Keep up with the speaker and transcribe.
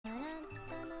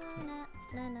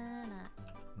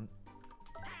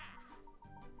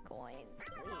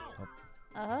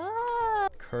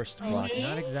cursed block.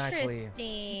 Not exactly.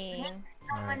 Interesting.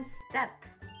 One step.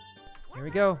 Here we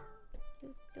go.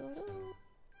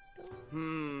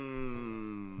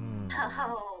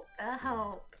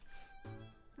 Oh.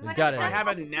 We've got If I it. have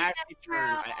a nasty turn,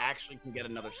 I actually can get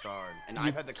another star. And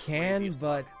I've had the craziest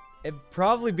But luck. it'd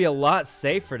probably be a lot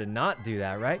safer to not do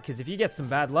that, right? Because if you get some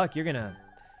bad luck, you're gonna.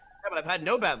 Yeah, but I've had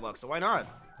no bad luck, so why not?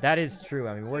 That is true.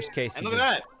 I mean, worst case. And you look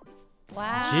at just- that.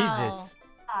 Wow. Jesus.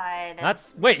 God.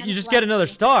 That's wait. You just get another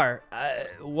star.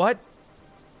 What?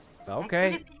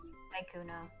 Okay.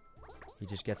 Sykkuno. He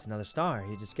just gets another star.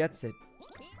 He just gets it.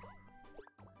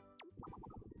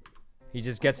 He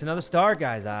just gets another star,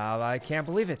 guys. I can't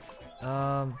believe it.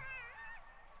 All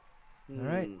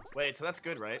right. Wait, so that's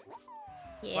good, right?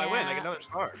 Yeah. So I win. I get another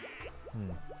star.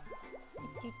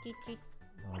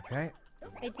 Okay.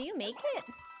 Wait, do you make it?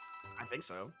 I think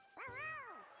so.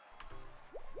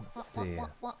 Let's see.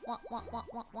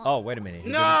 Oh, Oh, wait a minute. He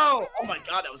No! Oh my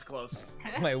god, that was close.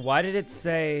 didn't- Wait, why did it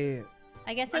say?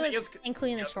 I guess I it think was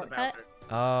including the yeah, shortcut, Bowser.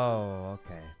 Oh,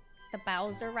 okay. the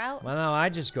Bowser route. Well, no, I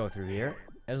just go through here.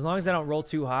 As long as I don't roll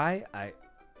too high,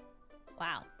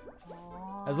 Wow.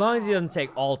 as long as he doesn't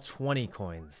take all 20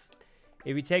 coins.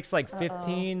 If he takes like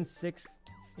 15, 16.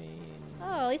 Oh,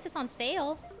 at least it's on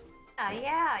sale.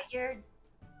 Yeah,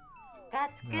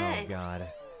 that's good. Oh god.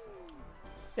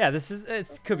 Yeah,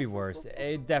 it could be worse.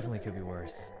 It definitely could be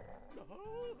worse.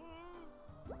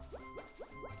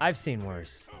 I've seen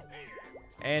worse.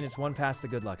 And it's one past the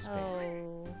good luck space.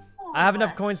 Oh. I have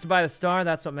enough coins to buy the star,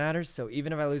 that's what matters. So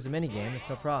even if I lose a minigame, it's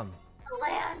no problem.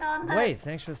 Land on the... Wait,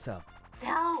 thanks for the sub.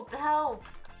 Help.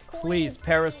 Please,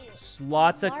 Paris,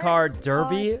 slots a card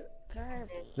derby.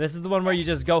 This is the one where you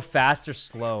just go fast or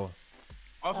slow.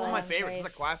 Also, one of my favorites. It's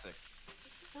a classic.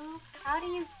 How do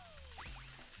you...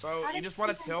 So you just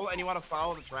want to tilt and you want to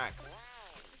follow the track.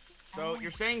 So you're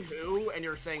saying who and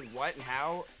you're saying what and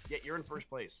how, yet you're in first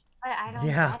place. But I don't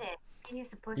Yeah. get it. What are you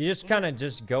supposed You to just do? kind of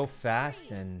just go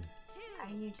fast and How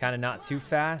do you just... kind of not too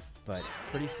fast, but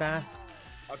pretty fast.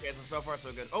 Okay, so far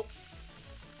so good. Oh,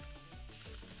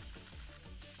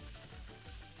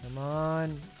 Come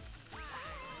on.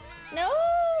 No.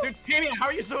 dude, Tammy, how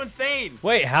are you so insane?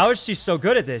 Wait, how is she so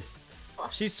good at this?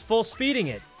 She's full speeding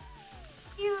it.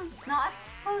 You not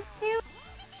supposed to?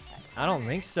 I don't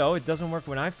think so. It doesn't work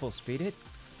when I full speed it.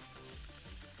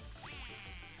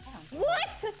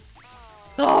 What?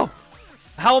 Oh!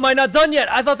 How am I not done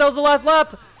yet? I thought that was the last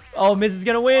lap. Oh, Miz is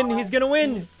gonna win. He's gonna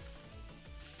win.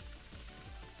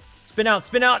 Spin out,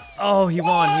 spin out. Oh, he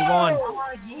won. He won.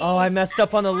 Oh, geez. Oh, I messed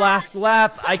up on the last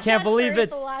lap. I can't believe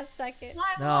it. The last second.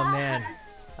 Oh, man.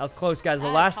 That was close, guys. The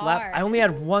That's last lap. hard. I only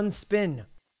had one spin.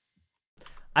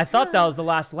 I thought that was the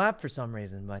last lap for some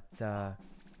reason, but, all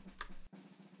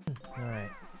right.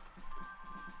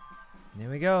 Here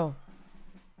we go.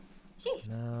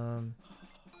 Sheesh. All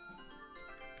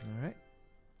right.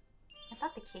 I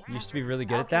thought the cake... Used to be really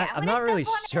good at Okay, that. I'm I'm gonna not really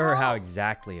step on it sure how all.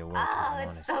 exactly it works, if Oh, I'm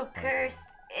it's honest. so cursed.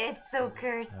 It's so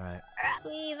cursed. All right.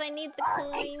 Please, I need the Oh,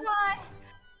 thank coins. God.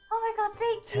 Oh my God,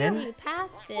 thank 10? you. You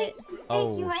passed it.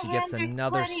 Oh, you. My she gets hands are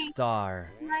another sweating.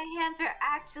 star. My hands are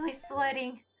actually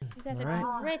sweating. You guys are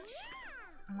Alright. too rich.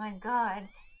 Oh my God.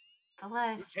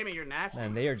 Bless. Tammy, you're nasty.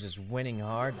 Man, they are just winning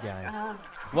hard, guys. Oh,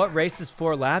 What race is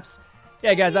 4 laps?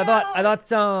 Yeah, guys, I thought,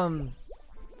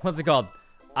 what's it called?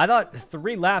 I thought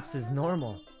 3 laps is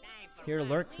normal. Here,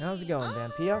 alert. How's it going,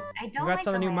 Vampio? I don't Congrats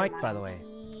like on the the new way mic, I by the must- way.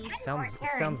 More Sounds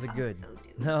turns. good.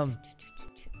 So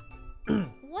do.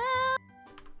 Well,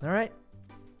 All right.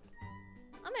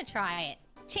 I'm gonna try it.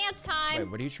 Chance Wait,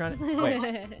 time. what are you trying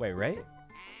to? Wait, right?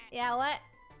 Yeah, what?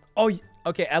 Oh,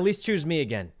 okay. At least choose me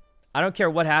again. I don't care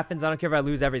what happens. I don't care if I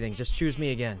lose everything. Just choose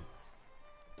me again.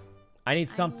 I need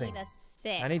something. I need a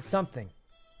 6. I need something.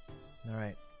 All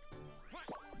right.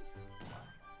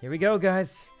 Here we go,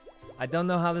 guys. I don't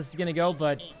know how this is gonna go,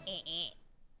 but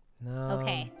no.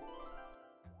 Okay.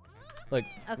 Look,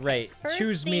 Okay, Ray, first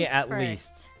choose me things at first.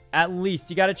 least. At least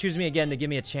you gotta choose me again to give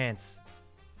me a chance.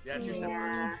 Yeah, choose him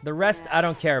first. The rest I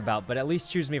don't care about, but at least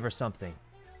choose me for something.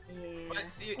 But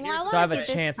see, Well, here's I So I have wanna a do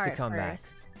this chance to part come back.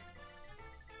 first.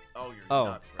 Oh, you're Oh,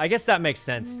 nuts, I guess that makes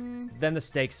sense. Mm. Then the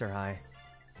stakes are high.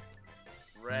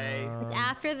 Ray. It's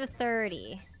after the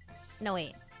 30. No,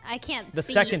 wait. I can't The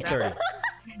see. second 30.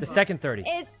 The second 30.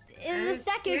 It is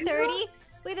the second 30.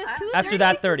 Wait, there's 2 After 30s?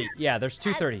 that 30. Yeah, there's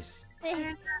 2 At- 30s.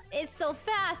 It's so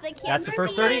fast. I can't That's the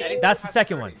first see 30? it. That's the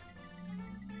second one. All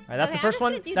right, that's Okay, the I'm first just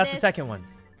one. gonna do That's the this. second one.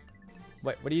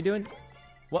 What are you doing?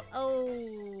 Oh.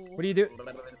 What do you do?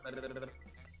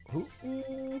 Who?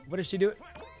 Mm, What does she do?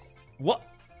 What?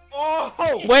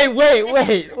 Oh! Wait.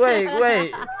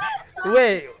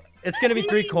 Wait. It's gonna be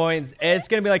 3 coins. It's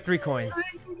gonna be like 3 coins.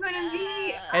 It's gonna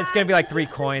be... It's gonna be like 3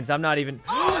 coins. I'm not even.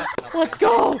 Let's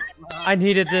go. I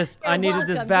needed this. I needed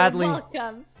this badly. You're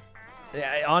welcome.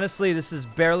 Yeah, honestly, this is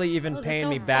barely even Those are paying so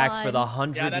me back for fun.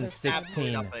 the Yeah, that's 116.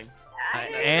 absolutely nothing.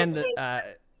 And You didn't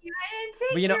take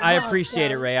but you know, your I welcome.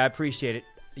 appreciate it, Ray. I appreciate it.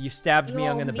 You stabbed You me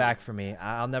young owe in the me. back for me.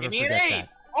 I'll never Give me an forget 8. that.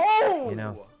 Oh! You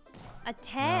know. A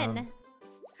 10.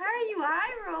 How are you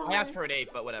eye rolling? I asked for an 8,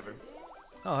 but whatever.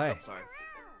 Oh hey, Oh, sorry.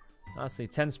 honestly,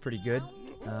 10's pretty good.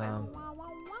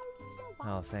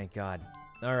 Oh, thank God.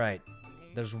 All right,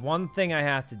 there's one thing I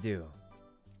have to do.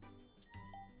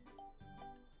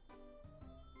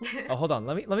 Oh, hold on.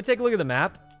 Let me take a look at the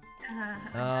map.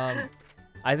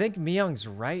 I think Myung's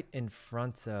right in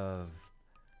front of.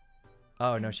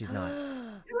 Oh no, she's not.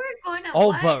 You were going to Oh,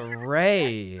 what? but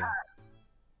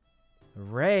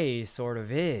Ray sort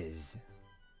of is.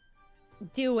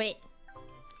 Do it.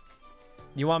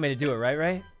 You want me to do it, right,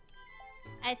 Ray?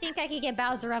 I think I could get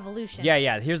Bowser Revolution.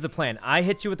 Yeah. Here's the plan. I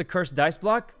hit you with the cursed dice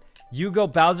block. You go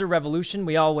Bowser Revolution.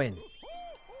 We all win.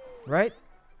 Right?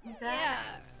 Is that-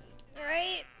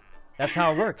 Right. That's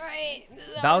how it works. Right.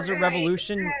 Bowser Right,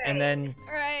 Revolution, and then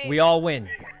Right. we all win.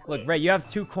 Look, Ray, you have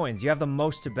 2 coins. You have the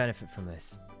most to benefit from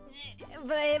this.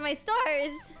 But I hit my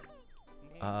stars.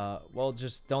 Well,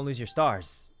 just don't lose your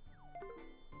stars.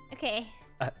 Okay.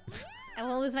 Uh, I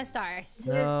won't lose my stars.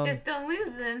 no. Just don't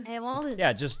lose them. I won't lose.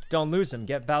 Yeah, just don't lose them.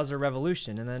 Get Bowser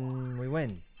Revolution, and then we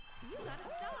win.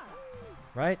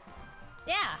 Right?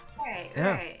 Yeah. Right, Yeah.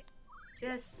 right.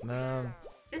 Just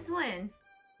win.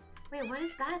 Wait, what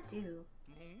does that do?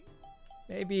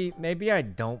 Maybe I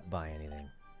don't buy anything.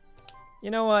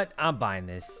 You know what? I'm buying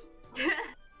this.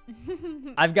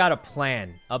 I've got a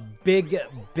plan. A big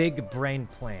brain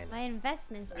plan. My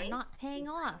investments are not paying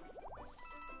off.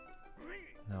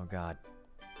 Oh, God.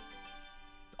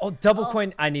 Oh, double Oh.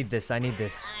 coin. I need this. I need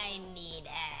this. I need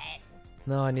it.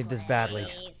 No, I need this badly.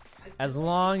 Please. As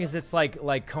long as it's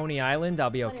like Coney Island, I'll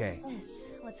be okay. What is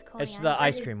this? What's Coney It's the Island?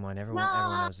 ice cream one. Everyone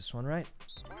knows this one, right?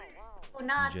 Oh,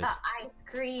 not Just- the ice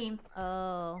cream.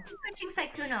 Oh. You're punching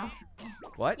Sykkuno.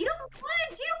 What? You don't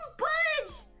budge! You don't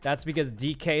budge! That's because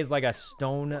DK is like a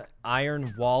stone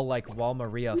iron wall like Wall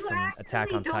Maria You from Attack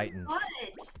actually on don't Titan.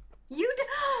 Budge. You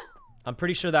I'm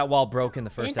pretty sure that wall broke in the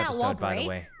first Didn't that wall episode, by the break?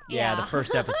 way. Yeah, the Yeah.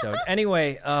 first episode.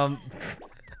 Anyway,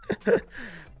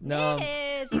 no.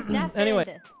 Yes, he's deafened.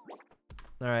 Anyway.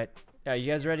 All right. Yeah,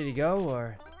 you guys ready to go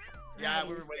or? Yeah,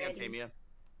 we were waiting on Tamia.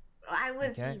 I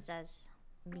was. Okay. Jesus.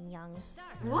 Me young.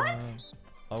 What?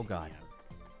 Oh God.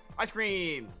 Ice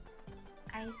cream!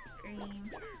 Ice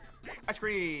cream. Ice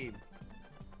cream!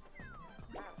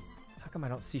 How come I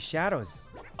don't see shadows?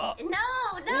 No,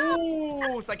 no.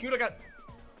 Ooh, Sykkuno got...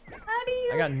 How do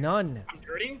you? I got none. I'm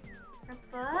dirty? What's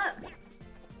up?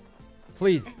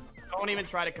 Please. Don't even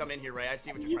try to come in here, Ray. I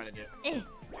see what you're trying to do. Eh.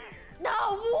 No,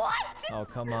 what? Oh,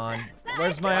 come on.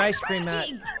 Where's my ice cream at?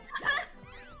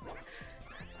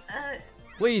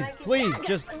 Please, please,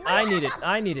 just, I need it.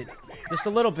 I need it. Just a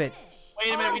little bit.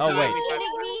 Wait a minute, we Oh, died. wait. We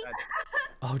Kidding me? died.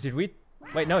 Oh, did we?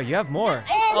 Wait, no, you have more.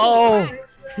 Oh, Oh,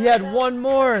 he had one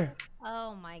more.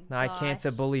 Oh my god. No, I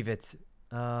can't believe it.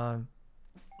 Oh, I'm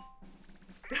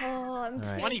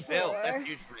Alright. 20 bills. That's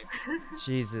huge for me.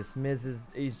 Jesus,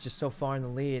 he's just so far in the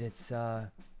lead. It's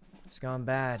gone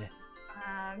bad.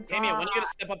 Tamia, when are you going to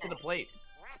step up to the plate?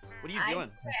 What are you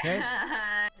doing? Okay.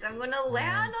 I'm gonna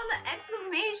land on the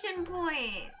exclamation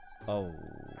point. Oh.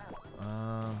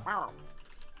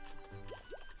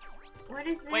 What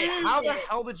is this? Wait, how the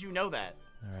hell did you know that?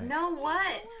 All right. No,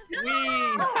 what? No.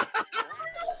 Wee!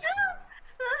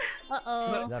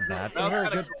 Uh-oh. Is that bad for That was her?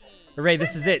 kinda Good. Ray,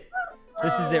 this is it.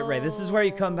 This is it, Ray. This is where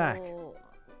you come back. Oh.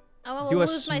 I will Do a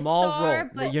lose my small star, roll.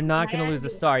 but You're not gonna lose the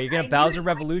star. You're gonna Bowser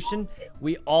Revolution.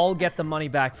 We all get the money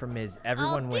back from Miz.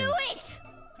 Everyone I'll wins. do it.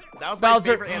 That was my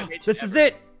Bowser, favorite animation this is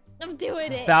ever. it. I'm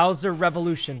doing it. Bowser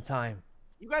Revolution time.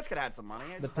 You guys could add some money.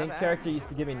 The Just pink have character used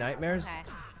to give me nightmares. Okay.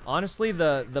 Honestly,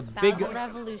 the big Bowser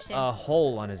Revolution.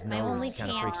 hole on his My only nose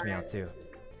kind of freaks me out chance. too.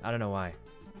 I don't know why.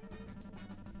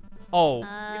 Oh,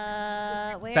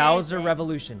 Where Bowser is it?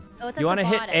 Revolution. Oh, it's at You the want to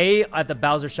hit bottom. A at the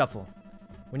Bowser Shuffle.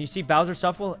 When you see Bowser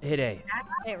Shuffle, hit A.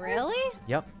 Wait, really?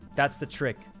 Yep, that's the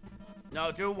trick.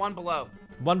 No, do one below.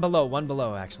 One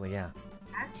below, actually, yeah.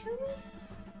 Actually?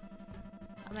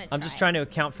 I'm just trying to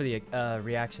account for the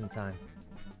reaction time.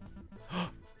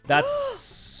 That's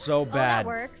so bad. that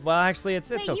works. Well, actually, it's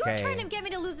Wait, you were okay. trying to get me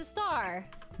to lose a star.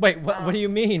 Wait, what do you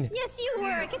mean? Yes, you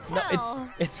were. I can No, tell.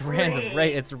 it's random,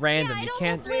 right? It's random. Yeah, You I'd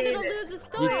can't almost later to lose a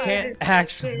star. you can't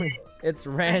actually. It's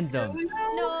random.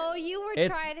 No, you were It's-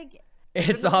 trying to get.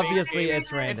 It's a face obviously game.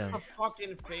 it's random. It's a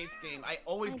fucking face game. I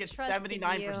always I get trusted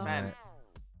 79%.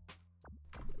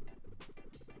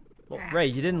 Well, Ray,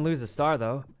 you didn't lose a star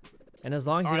though, and as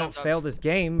long as you don't fail this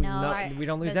game, we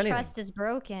don't lose anything. The trust is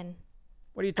broken.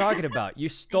 What are you talking about? You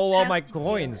stole all my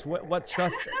coins. What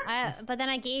trust? But then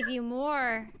I gave you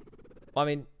more. Well, I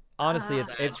mean, honestly,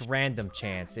 it's random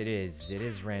chance. It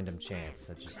is random chance.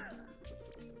 I just.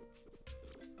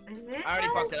 I already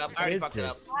fucked it up. I already fucked it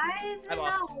up. Why is it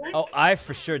not working? Oh, I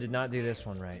for sure did not do this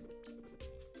one right.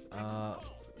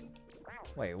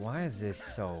 Wait, why is this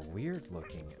so weird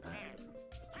looking?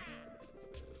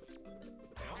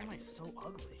 How am I so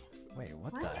ugly? Wait,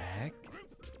 what the heck?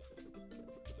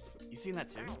 You seen that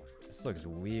too? This looks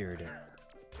weird.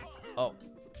 Oh.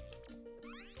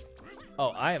 Oh,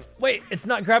 I am. Wait, it's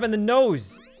not grabbing the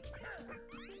nose.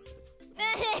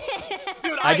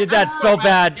 Dude, I did that so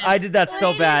bad. I did that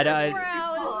so bad. I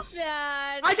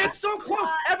get so close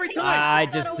every time. I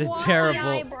just did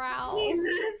terrible.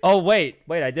 Oh wait,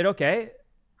 I did okay.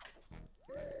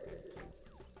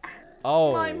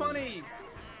 Oh. My money.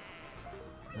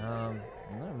 No,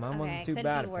 mine wasn't too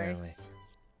bad apparently.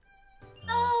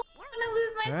 No, I'm gonna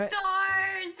lose my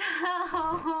stars.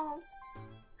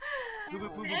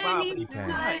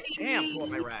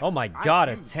 Oh my god,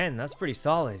 a 10. That's pretty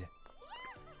solid.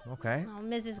 Okay. Oh,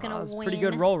 Miz is gonna win. That's a pretty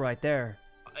good roll right there.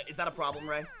 Is that a problem,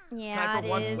 Ray? Yeah, Can I for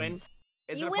once win?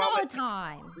 You win all the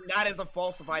time. That is a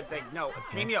falsified thing. No,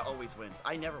 Tanya always wins.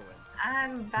 I never win.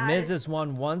 I'm bad. Miz has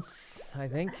won once, I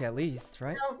think, at least,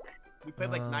 right? No. We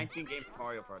played like 19 games of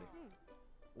Mario Party.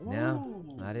 Yeah,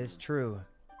 that is true.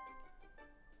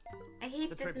 I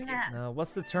hate this map. Now,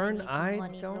 what's the turn? I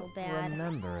don't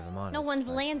remember, if I'm honest. No one's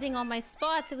landing on my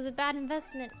spots. It was a bad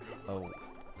investment. Oh,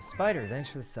 Spider,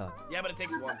 thanks for the sub. Yeah, but it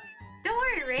takes one. Don't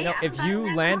worry, Ray. You know, if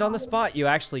you land on the spot, you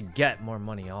actually get more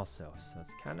money also. So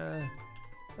it's kind of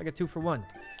like a 2-for-1.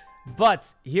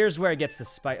 But here's where it gets the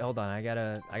spite. Hold on, I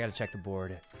gotta check the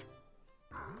board.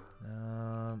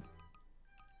 Oh.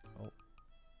 Okay,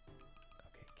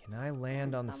 can I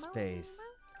land on the space?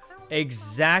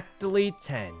 Exactly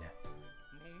 10.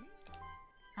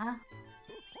 Huh?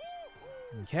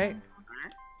 Okay.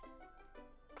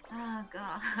 Oh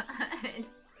god.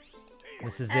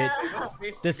 This is it.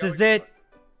 This is it.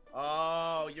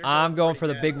 Oh, you're I'm going for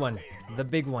the big one. The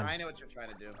big one. I know what you're trying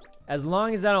to do. As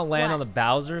long as I don't land on the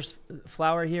Bowser's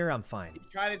flower here, I'm fine.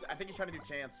 I think he's trying to do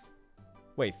chance.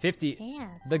 Wait, 50.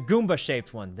 Chance. The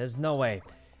Goomba-shaped one. There's no way.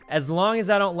 As long as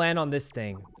I don't land on this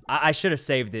thing. I should have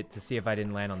saved it to see if I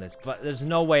didn't land on this. But there's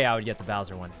no way I would get the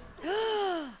Bowser one.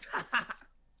 Oh,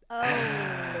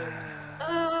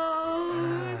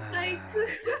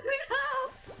 Sykkuno.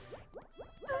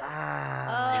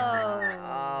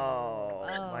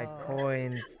 My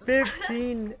coins.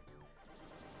 15.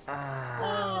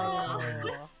 My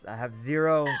coins. I have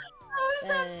 0.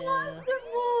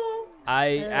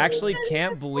 I actually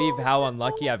can't believe how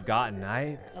unlucky I've gotten.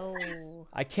 I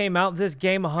came out this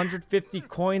game 150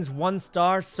 coins, 1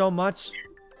 star, so much.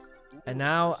 And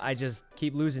now I just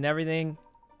keep losing everything.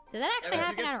 Did that actually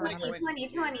happen? I don't remember.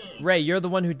 20. Ray, you're the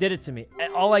one who did it to me.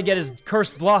 And all I get is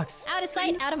cursed blocks. Out of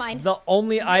sight, out of mind. The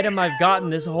only item I've gotten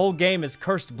this whole game is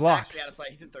cursed blocks. Actually, out of sight.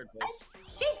 He's in 3rd place.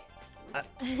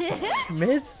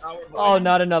 Miss? Oh,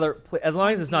 not another. As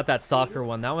long as it's not that soccer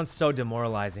one. That one's so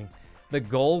demoralizing. The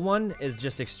goal one is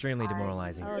just extremely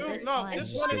demoralizing. Oh, this No, one.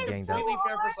 this one is completely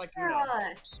fair for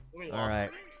Sykkuno. All right.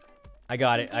 I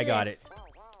got it. I got it.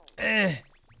 Eh.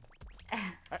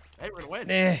 Hey, we're gonna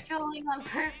win. Eh. Trolling on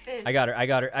purpose. I got her. I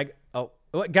got her. Oh,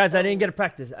 guys, I didn't get a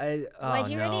practice. Oh, Why'd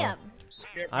you ready up?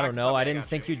 I don't know. I didn't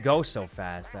think you'd go so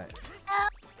fast.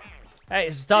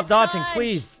 Hey, stop dodging,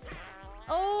 please.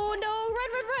 Oh no!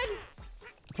 Run!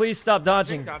 Please stop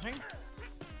dodging.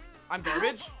 I'm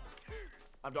garbage.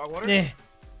 I'm dog water. Eh.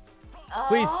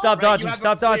 Please stop dodging.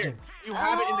 Stop dodging. You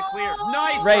have it in the clear.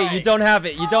 Nice. Ray, you don't have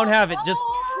it. You don't have it. Just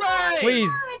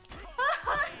please.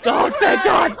 Oh, thank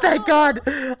God! Thank God!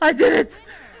 I did it!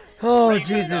 Oh,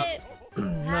 Jesus.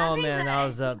 No, man, that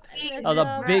was a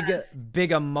big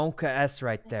Amonka S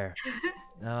right there.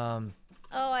 Oh,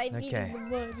 I needed the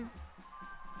money.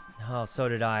 Oh, so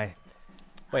did I.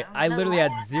 Wait, I literally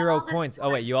had 0 coins.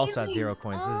 Oh, wait, you also have 0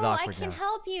 coins. This is awkward I can now.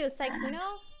 help you,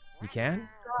 Sykkuno. You can?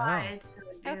 I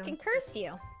can curse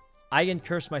you. I can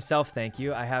curse myself, thank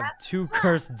you. I have 2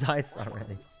 cursed dice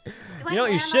already. You know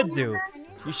what you should do?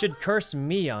 You should curse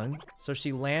Miyung so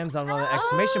she lands on one of the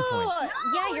exclamation points.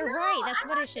 Yeah, you're right. That's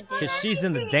what I should do. Because she's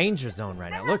in the danger zone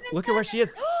right now. Look at where she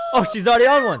is. Oh, she's already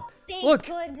on one. Thank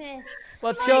goodness.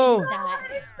 Let's go.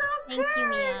 Thank you,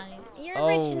 Miyung. You're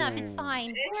rich enough. It's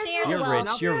fine. Share the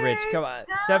wealth. You're rich. Come on.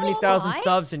 70,000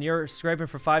 subs and you're scraping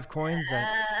for 5 coins? Wait,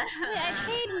 I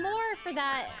paid more for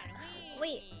that.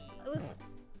 Wait,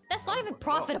 that's not even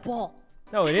profitable.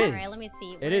 No, it is. Alright, let me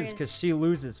see. It is because she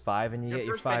loses 5 and you get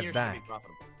your 5 back.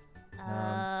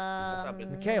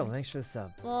 Mikhail, thanks for the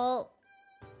sub. Well,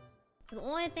 the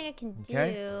only thing I can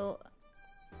do...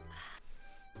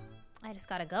 I just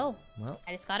gotta go. Well,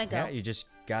 I just gotta go. Yeah, you just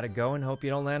gotta go and hope you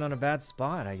don't land on a bad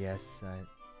spot, I guess.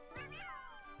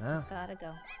 Just gotta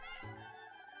go.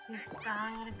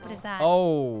 What is that?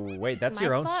 Oh, wait, that's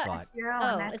your own spot.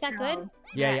 Oh, is that good?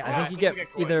 Yeah, I think you get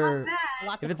either...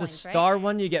 Lots if of it's a coins, star right?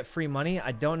 one, you get free money.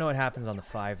 I don't know what happens on the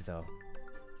 5, though.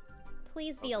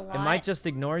 Please be a lot. It might just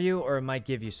ignore you, or it might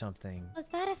give you something. Was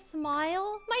that a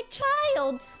smile? My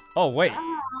child! Oh, wait.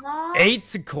 Aww.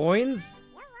 8 coins?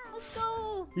 Let's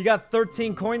go! You got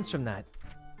 13 coins from that.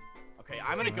 Okay,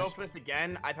 I'm gonna go for this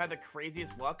again. I've had the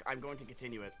craziest luck. I'm going to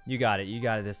continue it. You got it. You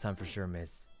got it this time for sure,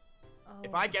 Miz. Oh,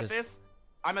 If I get this,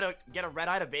 I'm gonna get a red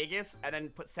eye to Vegas and then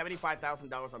put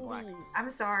 $75,000 on black.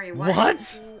 I'm sorry.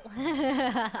 What?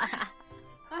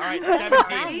 All right,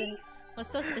 17. Was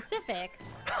so specific.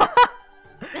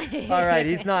 All right,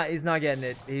 he's not getting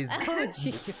it. He's. Oh,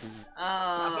 jeez.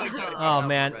 Oh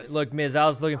man, look, Miz, I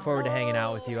was looking forward to hanging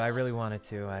out with you. I really wanted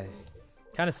to. I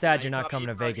kind of sad you're not coming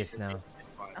to Vegas now.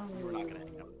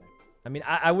 I mean,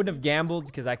 I wouldn't have gambled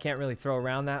because I can't really throw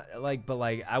around that, but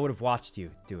I would have watched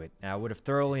you do it. And I would have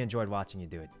thoroughly enjoyed watching you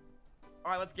do it.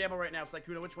 All right, let's gamble right now.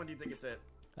 Sykkuno, which one do you think it's it?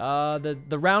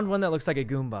 The round one that looks like a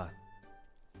Goomba.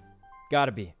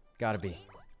 Gotta be.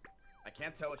 I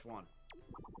can't tell which one.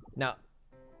 Now,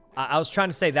 I was trying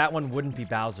to say that one wouldn't be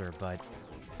Bowser, but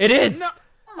it is. No.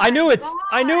 I knew it.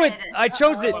 I knew it. I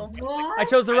chose it. I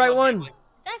chose the right one.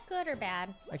 Is that good or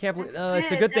bad? I can't believe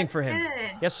it's a good thing for him.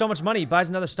 He has so much money. He buys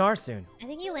another star soon. I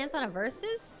think he lands on a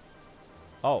versus.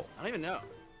 Oh. I don't even know.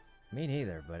 Me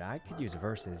neither, but I could use a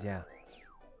versus, yeah.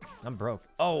 I'm broke.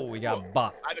 Oh, we got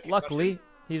bot. Luckily,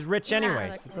 he's rich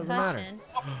anyways. It doesn't matter.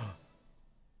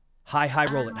 High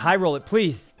roll it. High roll it,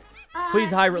 please.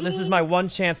 Please high roll. This is my one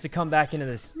chance to come back into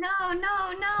this. No.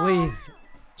 Please.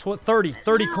 30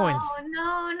 coins.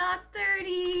 No, not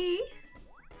 30.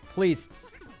 Please.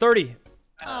 30.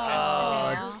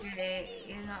 Oh,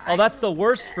 Oh, that's the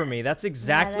worst for me. That's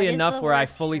exactly that is enough the where I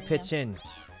worst fully for you. pitch in.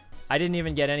 I didn't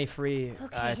even get any free.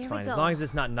 Okay, It's here fine. we As go. long as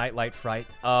it's not Nightlight Fright.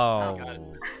 Oh.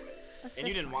 And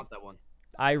you didn't want that one.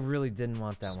 I really didn't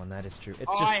want that one. That is true.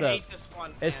 It's Oh, just I the hate this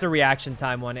one. it's the reaction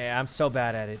time one. I'm so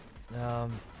bad at it.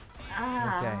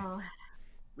 Okay.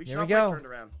 We Here should we all go. turned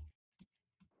around.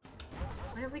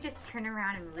 What if we just turn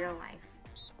around in real life?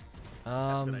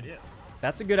 That's a good idea.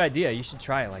 That's a good idea. You should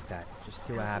try it like that. Just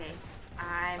see what happens.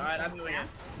 Alright, I'm doing it.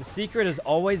 The secret is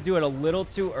always do it a little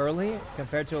too early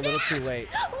compared to a little too late.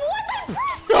 What?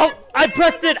 Oh, I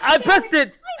pressed it! I pressed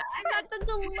it! I got the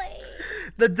delay.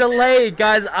 The delay,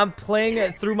 guys. I'm playing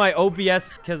it through my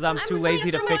OBS because I'm too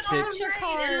lazy to fix it.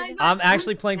 I'm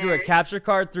actually playing through a capture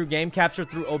card through game capture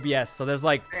through OBS. So there's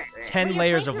like 10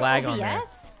 layers of lag on there.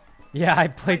 Yeah, I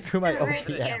played through my OBS.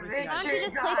 Why don't you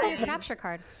just play through your capture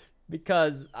card?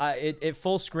 Because it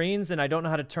full screens and I don't know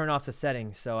how to turn off the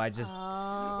settings, so I just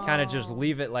kind of just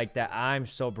leave it like that. I'm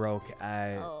so broke.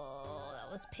 Oh,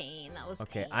 that was pain. That was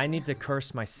okay. pain. I need to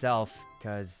curse myself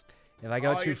because if I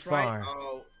go too far.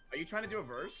 Oh, are you trying to do a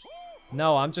verse?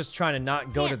 No, I'm just trying to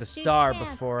not go to the star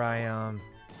before I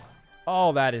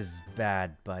Oh, that is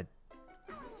bad, but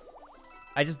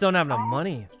I just don't have enough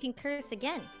money. You can curse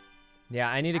again. Yeah,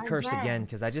 I need to curse again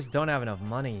because I just don't have enough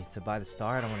money to buy the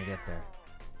star. I don't want to get there.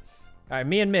 All right,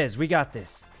 me and Miz, we got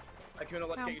this. Sykkuno,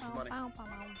 let's get you some money.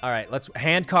 All right, let's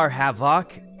handcar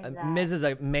Havoc. Miz is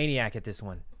a maniac at this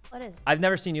one. What is? I've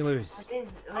never seen you lose.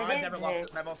 I've never lost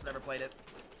this. I've also never played it.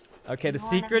 Okay, the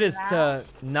secret is to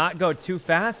not go too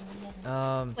fast.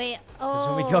 Wait.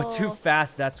 Because when we go too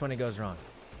fast, that's when it goes wrong.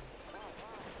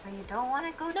 So you don't want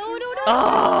to go too No.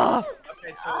 Oh!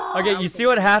 Okay, so Okay, you see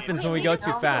what happens when we go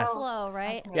too fast. Slow,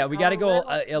 right? Yeah, we gotta go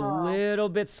a little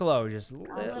bit slow, just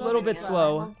a little bit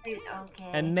slow,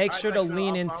 and make sure to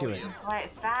lean into it. What,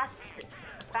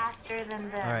 faster than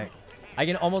the... All right, I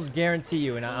can almost guarantee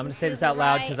you, and I'm gonna say this out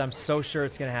loud because I'm so sure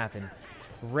it's gonna happen.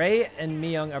 Ray and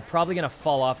Myung are probably gonna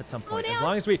fall off at some point. As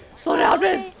long as we slow down,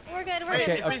 Miz. We're good. We're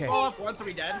Okay, good. If we fall off once, are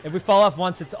we dead? If we fall off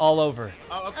once, it's all over.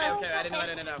 Oh, okay. I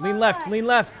didn't know. Lean left, lean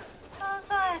left. Oh,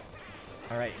 God.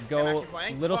 All right, go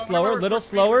playing? little Oh, slower, remember, little we're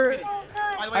slower. speeding. Oh, God. By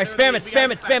the All way, right, spam it, we gotta spam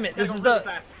go it, fast. spam it. We This gotta is go the. really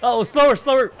fast. Oh, slower,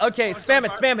 slower. Okay, Start, spam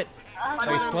it, start. spam it.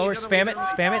 Okay, slower, spam it,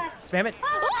 spam it, spam it.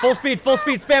 Full speed,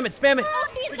 spam it, spam it.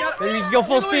 There you go,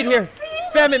 full speed here.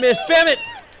 Spam it, Miss, spam it.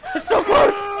 It's so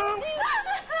close.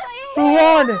 Who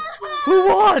won? Who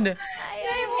won?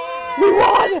 We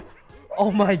won!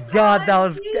 Oh my God, that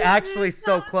was actually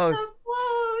so close.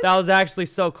 That was actually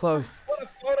so close. What a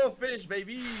photo finish,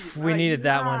 baby. We needed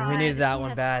that one. We needed that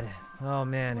one bad. Oh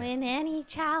man. Win any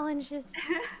challenges.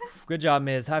 Good job,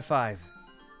 Miz. High five.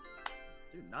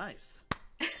 Dude, nice.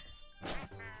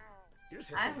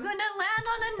 I'm gonna land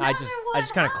on another one. I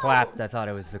just kind of clapped. I thought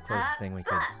it was the closest thing we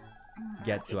could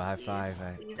get to a high five.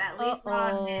 Please, at least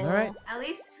on Miz. All right. At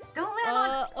least don't land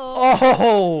on.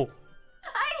 Oh!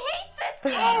 I hate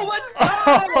this game. Oh, let's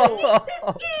go!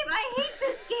 I hate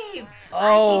this game.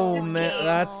 Oh man,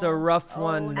 that's a rough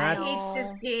one. I That's hate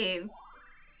this game.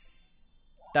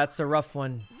 that's a rough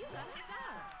one.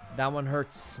 That one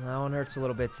hurts. That one hurts a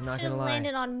little bit. Not gonna lie.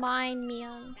 Landed on mine,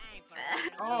 Mia.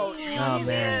 Oh,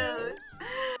 man.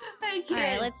 I can't.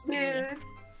 Alright, let's see.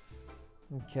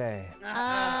 Okay.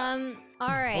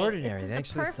 Alright. Ordinary, This is the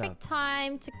thanks for the perfect sub.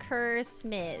 time to curse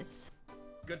Miz.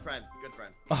 Good friend. Good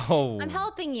friend. Oh. I'm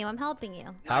helping you. I'm helping you.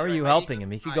 How are you helping him?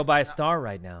 He could go buy a star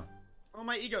right now. Oh,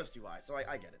 my ego's too high, so I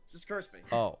get it. Just curse me.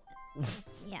 Oh.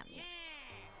 Yeah.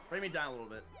 Bring me down a little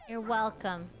bit. You're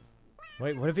welcome.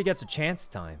 Wait, what if he gets a chance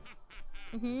time?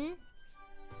 Mm-hmm.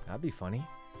 That'd be funny.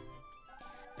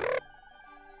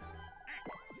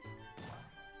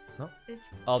 Oh,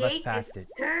 oh that's past it.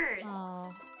 Cursed.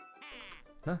 Oh.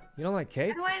 Huh? You don't like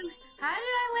cake? How did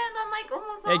I land on like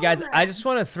almost Hey all guys, of them? I just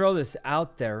want to throw this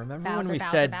out there. Remember when we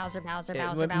said Bowser,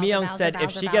 when Myung said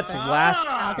if she gets last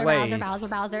place,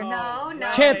 Bowser. No.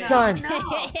 chance time,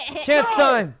 chance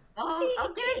time.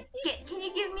 Oh, give it. Can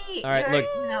you give me? All right, your- look.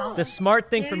 No. The smart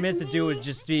thing for Miz to do would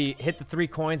just be hit the 3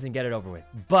 coins and get it over with.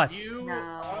 But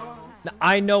No.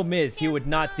 I know Miz, he would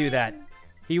not do that.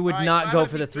 He would Alright, not I'm go gonna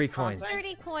for the beat 3 the coins. content.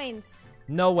 30 coins.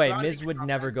 No way, Trying to Miz get would the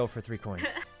never content. go for 3 coins.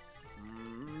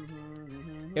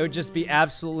 It would just be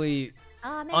absolutely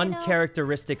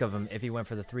uncharacteristic of him if he went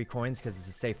for the 3 coins because it's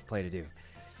a safe play to do.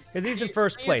 Because he's in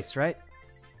first place, right?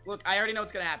 Look, I already know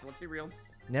what's gonna happen. Let's be real.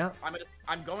 Yeah.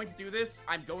 I'm going to do this.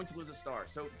 I'm going to lose a star.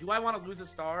 So, do I want to lose a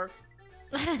star?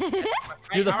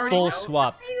 Do the full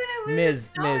swap. You're gonna lose Miz, a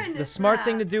star in the this smart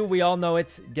thing to map. do, we all know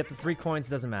it. Get the 3 coins,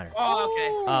 doesn't matter.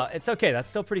 Oh, okay. It's okay, that's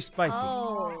still pretty spicy.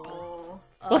 Oh.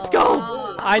 Let's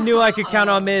go! I knew I could count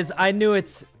on Miz. I knew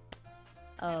it.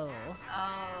 Oh.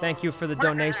 Thank you for the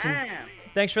donation.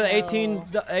 Thanks for the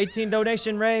 18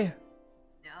 donation, Ray.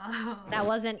 No. That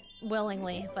wasn't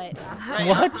willingly, but Ray,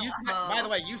 What? By the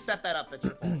way, you set that up. That's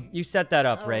your fault. You set that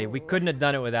up, Ray. We couldn't have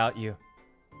done it without you.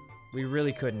 We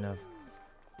really couldn't have.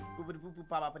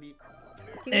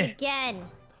 do it again.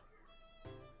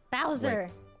 Bowser.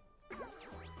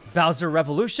 Bowser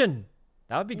Revolution.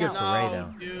 That would be good No. for Ray,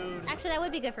 though. Dude. Actually, that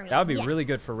would be good for me. That would be Yes. really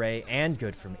good for Ray and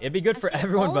good for me. It'd be good for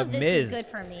everyone all but of this Miz. is good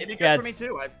for me. It'd be good Yeah, for me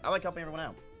too. I like helping everyone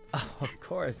out. Oh, of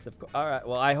course, of course. All right.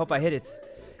 Well, I hope I hit it.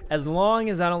 As long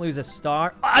as I don't lose a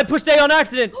star. I pushed A on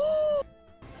accident. Oh.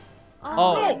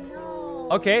 Oh.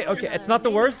 Okay. It's not the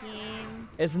worst.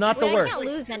 It's not the Wait, I worst. can't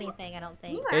lose anything, I don't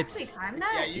think. You It's- actually timed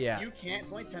Yeah, that? you, Yeah. you can't.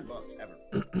 It's only $10 ever.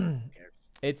 Who cares?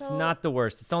 It's So- not the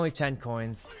worst. It's only 10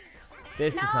 coins.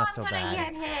 This is not so I'm gonna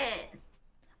bad. get hit.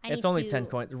 It's only 10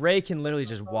 coins. Ray can literally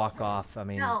just walk off. I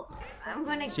mean, No, I'm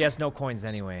gonna. she has no coins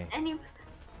anyway. And he's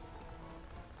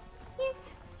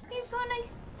gonna.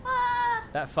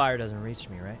 That fire doesn't reach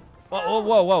me, right?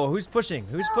 Whoa. Who's pushing?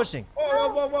 Who's pushing?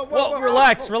 Whoa,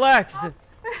 Relax. Relax.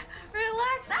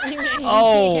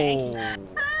 Oh. I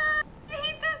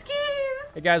hate this game.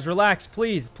 Hey, guys, relax,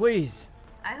 please.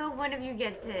 I hope one of you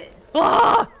gets it.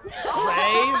 Ah!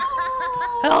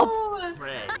 Help!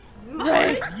 Ray.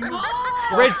 Ray!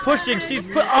 Ray's pushing.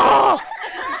 Oh!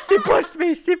 She pushed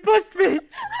me.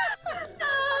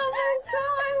 Oh my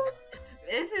god.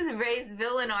 This is Ray's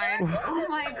villain arc. Oh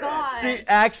my god. She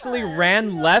actually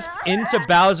ran left into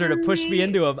Bowser to push me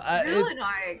into him. Villain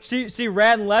arc. She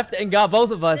ran left and got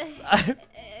both of us.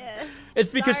 It's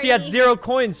because she had Sorry. 0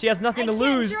 coins. She has nothing to I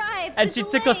can't lose. drive. And The she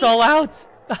took us delay. all out.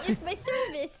 It's my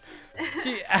service.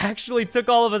 She actually took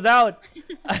all of us out.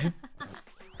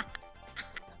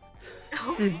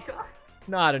 Oh my god.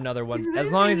 Not another one.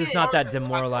 As long as it's not that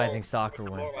demoralizing soccer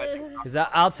one. Because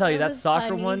I'll tell you, that was soccer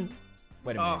funny. one.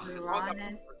 Wait a minute. Oh, it's awesome.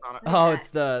 Oh, it's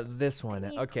this one.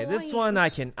 Any Okay, this one I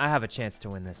coins? have a chance to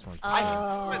win this one.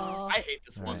 Oh. I hate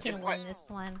this We one. can It's win like, this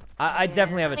one. I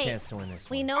definitely have a Wait, chance to win this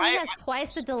We one. know he has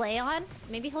twice the delay on.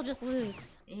 Maybe he'll just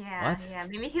lose. Yeah, What? yeah.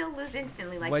 Maybe he'll lose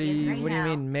instantly like What do he is you right What do you now.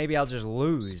 mean? Maybe I'll just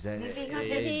lose. Maybe he'll just.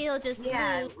 Maybe he'll just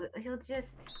Yeah, lose. he'll just.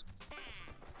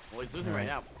 well, he's losing right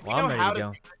now. Well, We I'm know ready how to to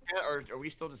go. do that, or are we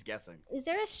still just guessing? Is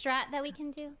there a strat that we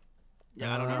can do?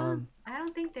 Yeah, I don't know. I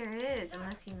don't think there is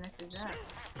unless he messes up.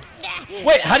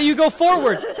 Wait, how do you go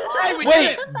forward? Hey, we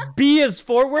Wait, did it! B is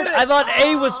forward? I thought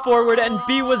A was forward and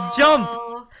B was jump.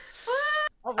 Oh,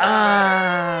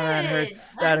 Ah, that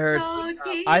hurts. That hurts.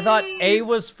 okay. I thought A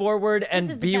was forward This and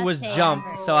is the B best was day jump,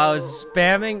 ever. so I was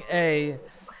spamming A.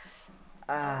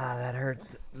 Ah, that hurt.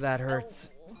 That hurts.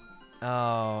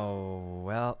 Oh,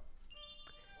 well.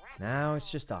 Now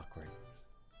it's just awkward.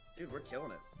 Dude, we're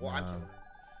killing it. Well, I'm killing it.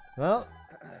 Well,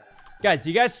 guys,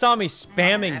 you guys saw me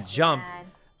spamming jump.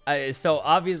 So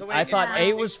obviously, I thought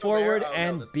A was forward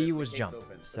and B was jump.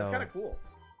 So that's kind of cool.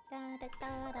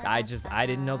 I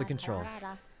didn't know the controls.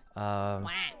 All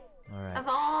right. Of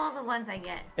all the ones I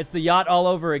get. It's the yacht all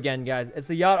over again, guys. It's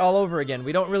the yacht all over again.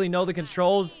 We don't really know the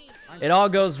controls. It all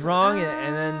goes wrong,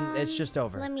 and then it's just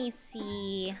over. Let me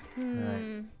see.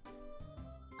 Right.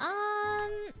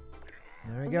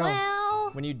 There we go. Well,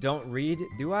 when you don't read,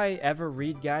 do I ever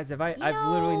read, guys? I've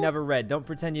literally never read. Don't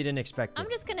pretend you didn't expect it. I'm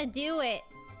just gonna do it.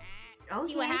 Okay.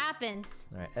 See what happens.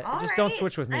 All right. Just don't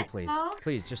switch with me, please.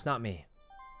 Please, just not me.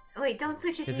 Wait, don't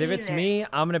switch with me. Because if it's me,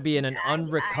 I'm gonna be in an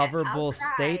unrecoverable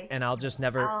state, and I'll just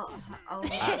never.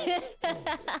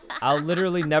 I'll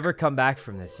literally never come back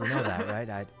from this. You know that,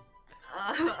 right?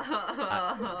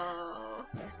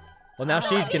 Well, now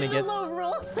she's gonna get.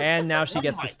 And now she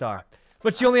gets the star.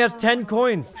 But she only has 10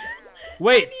 coins.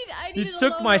 Wait, you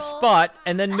took my spot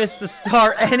and then missed the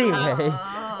star anyway.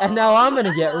 And now I'm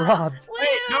gonna get robbed.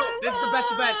 Wait, no, this is the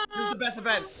best event. This is the best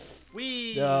event.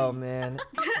 Oh, man.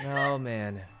 Oh,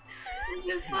 man.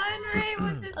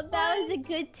 That was a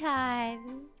good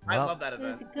time. I love that event.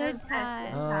 It was a good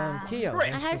time. Keo, I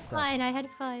had fun. I had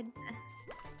fun.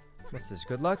 What's this?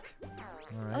 Good luck? All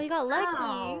right. Oh, you got lucky. Oh.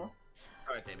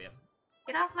 All right, Damien.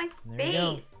 Get off my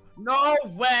space. No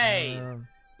way.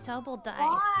 Double dice.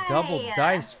 Why? Double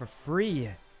dice for free.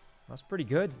 That's pretty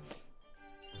good.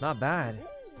 Not bad.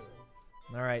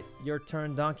 All right, your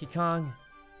turn, Donkey Kong.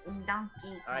 Donkey.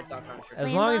 All right, Donkey Kong.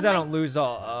 As long as I don't lose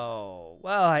all. Oh,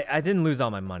 well, I didn't lose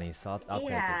all my money, so I'll take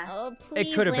it. Oh, please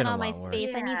It could have been land a on my lot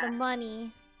space. worse. I need the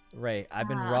money. Ray, I've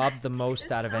been robbed the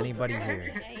most out of anybody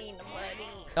here. I need the money.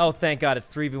 Oh, thank God, it's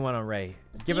 3v1 on Ray.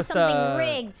 Give us something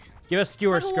rigged. Give us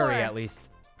skewer Tug of scurry war. at least.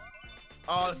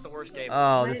 Oh, that's the worst game.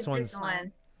 Oh, What this is one's. this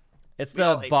one? It's We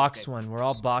all the hate box this game. one. We're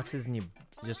all boxes and you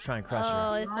just try and crush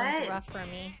Oh, her. this one's rough for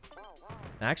me.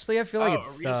 Actually, I feel like Are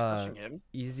it's we just crushing him?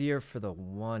 easier for the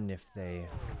one if they.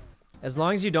 As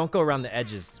long as you don't go around the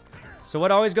edges. So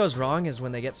what always goes wrong is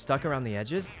when they get stuck around the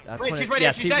edges. That's Wait, when she's it, right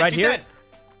yeah, here. see, She's dead. right She's here, dead.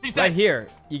 She's right dead. here,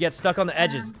 you get stuck on the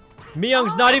edges.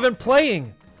 Myung's not even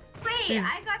playing. Wait, She's-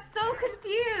 I got so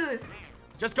confused.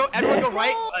 Just go. Everyone go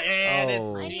right. And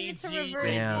Oh. it's I needed to GG.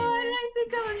 reverse Yeah. Why did I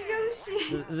think I was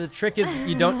Yoshi? The trick is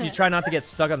you try not to get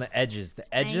stuck on the edges. The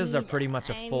edges are pretty much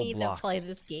a full I need block. to play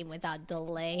this game without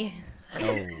delay.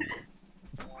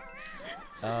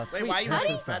 Oh. Sweet. Wait, why are you How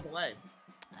having do bad delay?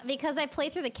 Because I play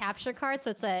through the capture card,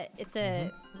 so it's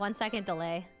a 1 second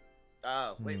delay.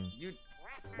 Oh, wait,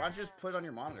 why don't you just put it on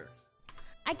your monitor?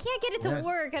 I can't get it to Yeah.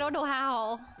 work. I don't know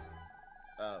how.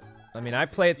 Oh. I mean, I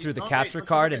play it through the Wait, capture what's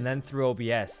card the- and then through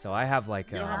OBS, so I have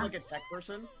like You don't have a like a tech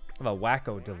person?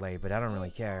 wacko delay, but I don't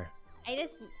really care.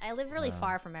 I live really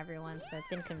far from everyone, so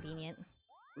it's inconvenient.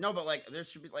 No, but like there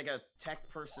should be like a tech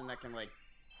person that can like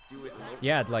do it. Locally.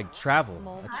 Yeah, like travel.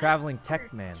 Well, A traveling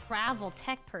tech man. Travel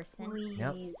tech person.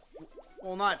 Yep.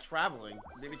 Well, not traveling.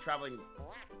 Maybe traveling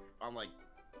on like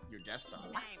your desktop.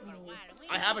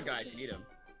 I have a guy if you need him.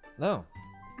 No.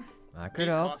 I could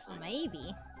He's help. costly.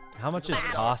 Maybe. How much is $11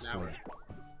 an costly? hour.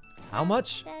 How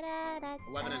much?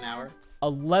 11 an hour.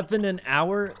 11 an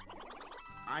hour?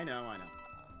 I know.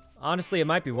 Honestly, it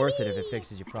might be worth it if it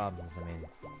fixes your problems. I mean,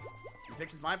 He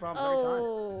fixes my problems every time.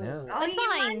 Oh. Yeah. That's you get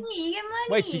fine. money, you get money.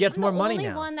 wait, she gets I'm more the money only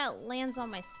now. one that lands on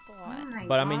my spot. Oh my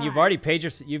But I mean, you've God. already paid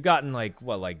your. You've gotten like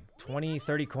what, like 20,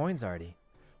 30 coins already.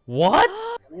 What?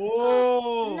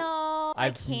 Whoa! No, I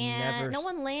I've can't. never No s-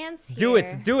 one lands here. Do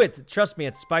it, do it. Trust me,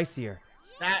 it's spicier.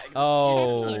 That.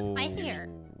 Oh. It's spicier.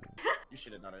 You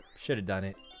should have done it. Should have done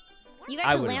it. You I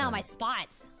guys should would've land on done my it.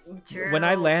 spots. True. When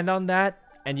I land on that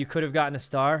and you could have gotten a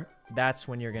star, that's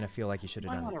when you're gonna feel like you should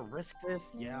have I done want it. to risk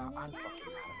this. Yeah, I'm fucking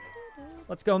out of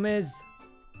Let's go, Miz. it.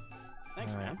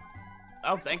 Thanks, All right. man.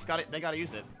 Oh, thanks. Got it. They gotta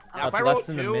use it. Oh, Now, if it's I roll less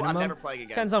than the 2, I'm minimum? never playing again.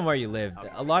 Depends on where you live. Okay.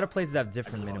 A lot of places have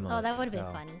different minimums. Oh, that would have been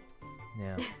so, funny.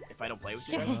 Yeah. If I don't play with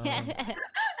you, guys.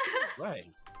 Right.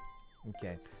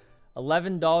 Okay.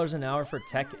 $11 an hour for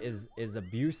tech is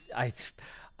abuse. I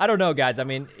don't know, guys. I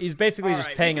mean, he's basically just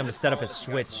Alright, paying we him can to set up just his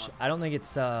follow this Switch. guy. I don't think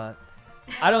it's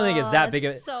that big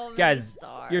of that's so many guys.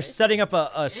 You're stars. setting up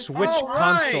a Switch all right.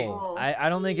 console. I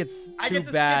don't think it's I too get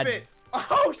to bad. skip it.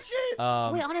 Oh shit!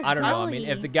 Wait, on his I don't know. I mean,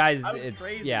 belly. if the guy's, That was it's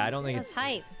crazy. yeah. I don't think That's it's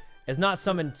hype. it's not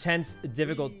some intense,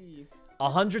 difficult.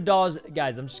 $100,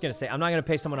 guys. I'm just gonna say I'm not gonna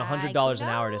pay someone $100 an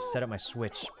hour to set up my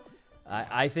Switch.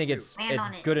 I think it's land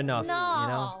on it. good enough. No. You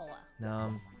know.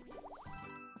 No.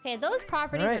 Okay, those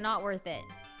properties Alright. are not worth it.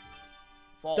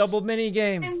 False. Double mini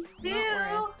game.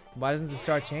 Two. Why doesn't the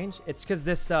star change? It's because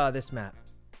this map.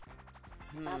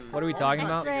 What are we talking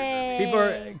about? People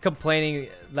are complaining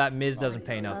that Miz doesn't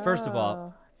pay enough. First of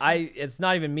all, it's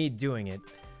not even me doing it,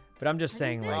 but I'm just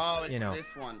saying, like, you know,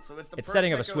 this one. So it's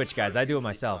setting up a Switch, guys. I do it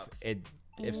myself.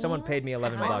 If someone paid me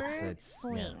 11 bucks, it's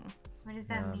swing. What does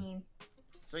that mean?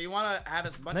 So you want to have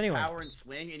as much power and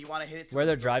swing, and you want to hit it to where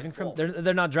they're driving from.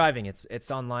 They're not driving.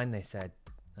 It's online. They said.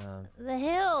 The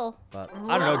hill. But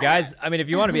I don't know, guys. I mean, if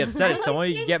you want to be upset at someone,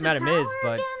 you can get mad at Miz.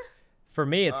 But for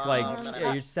me, it's like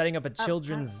you're setting up a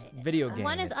children's video game.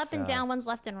 One is up and down. One's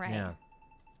left and right. Yeah.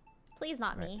 Please,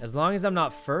 not me. As long as I'm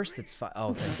not first, it's fine.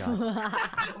 Oh, thank God.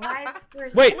 Why is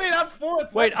first? Wait, I'm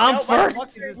fourth. Wait, I'm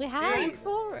first. We have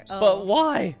four. Oh. But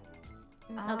why?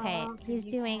 Okay, he's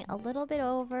doing a little bit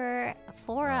over.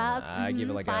 4 up. I give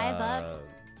it like 5 a... up.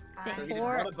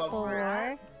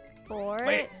 Four.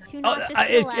 Wait. 2 notches to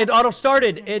the left. It auto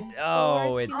started. It. 4,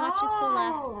 Oh, 2 it's. notches to the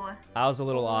left. I was a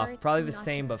little 4, off. Probably 2 the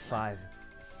same, but notches to the 5.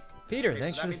 Peter,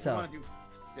 thanks so for the sub. want to do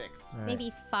 6. Right.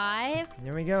 Maybe 5.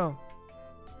 Here we go.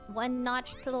 1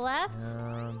 notch to the left.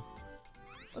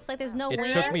 Looks like there's no wind.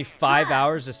 It took me 5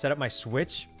 hours to set up my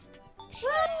Switch.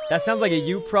 That sounds like a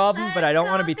you problem, but I don't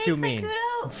want to be too mean.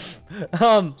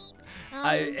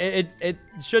 It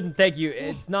shouldn't take you.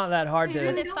 It's not that hard to.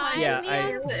 Was it 5? Yeah,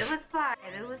 It was 5.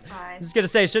 It was 5. I'm just gonna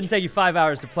say it shouldn't take you 5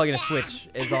 hours to plug in a Switch.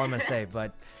 Is all I'm gonna say.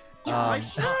 But yeah.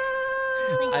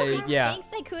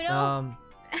 Thanks, Sykkuno.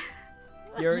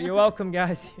 You're welcome,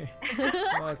 guys. You're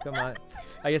welcome.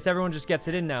 I guess everyone just gets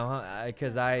it in now, huh?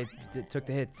 Because I took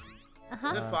the hits. Is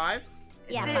it 5?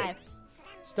 Yeah, 5.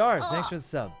 Stars, thanks for the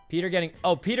sub. Peter getting.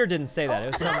 Oh, Peter didn't say that. It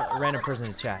was some random person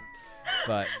in the chat.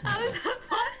 But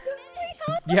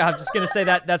yeah, I'm just gonna say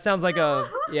that sounds like a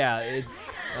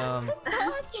it's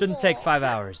shouldn't take 5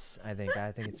 hours. I think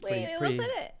it's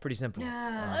pretty simple.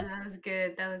 Yeah, that was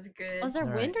good. That was good. Was there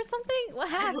wind or something? What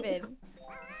happened?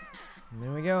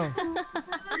 There we go.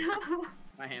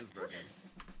 My hand's broken.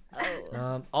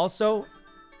 Oh. Also,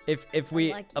 if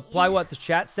we apply what the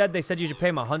chat said, they said you should pay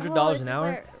him $100 an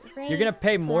hour. You're gonna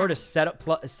pay more to set up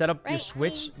your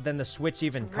Switch than the Switch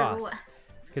even costs,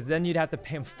 because then you'd have to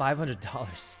pay him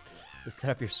 $500 to set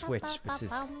up your Switch, which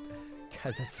is,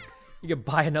 guys, that's you could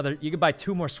buy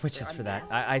 2 more Switches for that.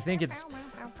 I think it's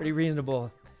pretty reasonable,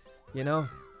 you know.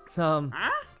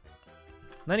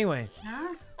 Anyway.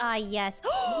 Yes.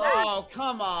 Oh,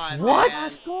 come on. What?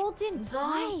 Man. Golden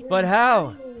vibe. But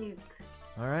how?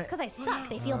 All right. Because I suck.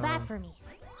 They feel bad for me.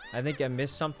 I think I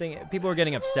missed something. People are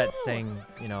getting upset saying,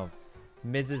 you know,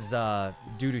 Mrs.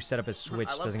 Doo-Doo set up his Switch,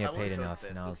 doesn't get paid enough.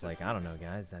 And I was like, I don't know,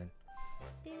 guys.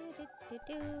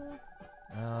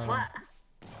 What?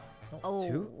 Oh,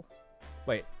 2?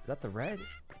 Wait, is that the red?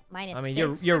 Minus I mean,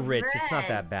 6. you're rich. It's not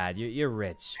that bad. You're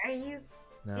rich. Are you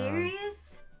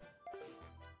serious?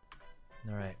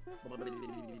 All right.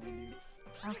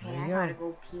 Okay, I gotta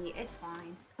go pee. It's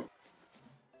fine.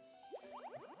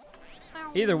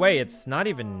 Either way, it's not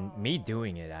even me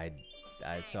doing it.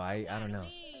 So I don't know.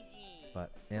 But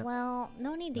yeah. Well,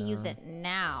 no need to use it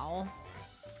now.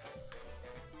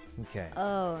 Okay.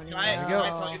 Oh no. Can I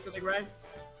tell you something, Ray?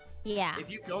 Yeah. If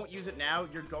you don't use it now,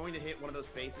 you're going to hit one of those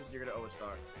spaces and you're gonna owe a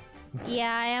star.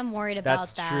 Yeah, I am worried about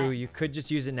that. That's true. You could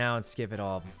just use it now and skip it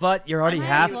all. But you're already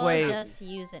halfway. Just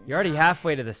use it. You're already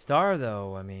halfway to the star,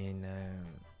 though. I mean.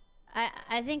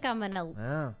 I think I'm gonna.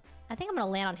 Oh. I think I'm gonna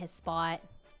land on his spot.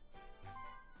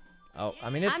 Oh, I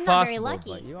mean, it's I'm possible, not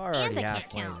very lucky. but you are already I can't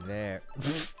halfway count. there.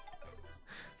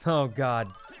 Oh God.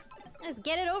 Just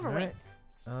get it over with.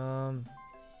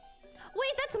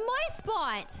 Wait, that's my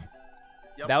spot.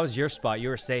 Yep. That was your spot. You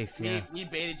were safe. Yeah. We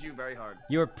baited you very hard.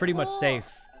 You were pretty much safe.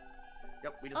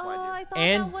 Yep, we just lied to you. I thought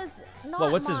And that was not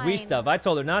well, what's his mine. Wii stuff? I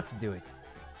told her not to do it.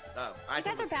 Oh, You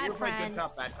guys are bad friends.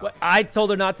 Well, I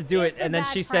told her not to do Yes, it, and we're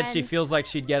then she bad said she friends. feels like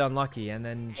she'd get unlucky, and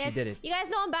then she Yes, did it. You guys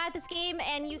know I'm bad at this game,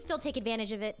 and you still take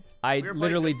advantage of it. I We were playing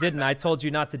literally good friend didn't. I told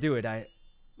you not to do it.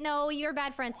 No, you're a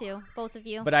bad friend too, both of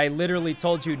you. But I literally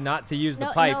told you not to use the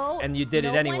No, pipe, no, and you did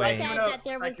it no anyway. One said that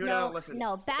there was Sykkuno, listen.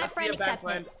 no bad Just be friend a bad accept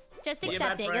friend. it. Just Be a accept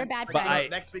bad it. You're a friend. bad But friend.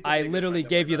 Next week I you'll be a good literally friend.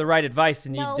 gave you the right advice,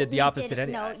 and you No, did the we opposite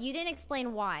didn't. anyway. No, you didn't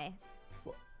explain why.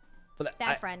 But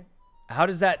Bad friend. How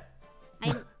does that?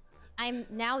 I'm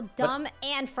now dumb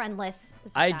and friendless.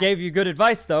 This is I sad. gave you good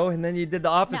advice though, and then you did the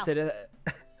opposite.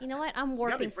 You know what? I'm be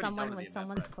warping pretty someone dumb when to be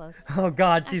someone's close. Oh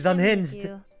God, she's Actually, I'm gonna unhinged.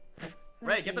 do-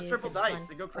 Ray, get the triple this dice one.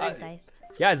 and go crazy. Diced.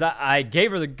 Guys, I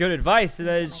gave her the good advice, and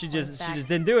then she just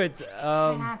didn't do it.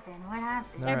 What happened? What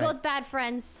happened? They're Alright. both bad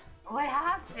friends. What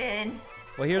happened?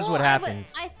 Well, here's Well, what happened.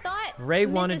 I thought Ray Mrs.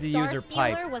 wanted to use her Starstealer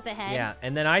pipe. was ahead. Yeah,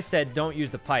 and then I said don't use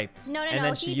the pipe. No, and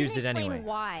then he she used didn't it explain anyway.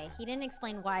 why. He didn't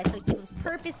explain why. So he was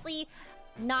purposely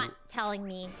not telling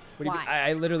me What do you mean? why.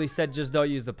 I literally said just don't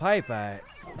use the pipe. Why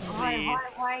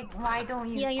don't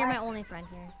you? Yeah, you're my only friend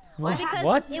here. What? Because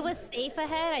What? it was safe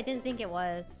ahead. I didn't think it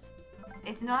was.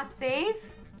 It's not safe.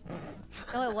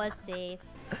 Oh, it was safe.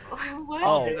 What?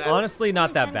 Oh, do that. honestly,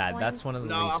 not that 10 bad. That's points. one of the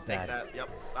No, I'll least take bad. that. Yep,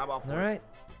 I'm all for All it. right.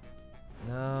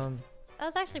 That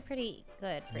was actually pretty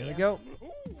good for There you. we go.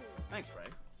 Thanks, Ray.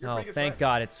 You're a Oh, pretty good thank friend.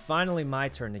 God. It's finally my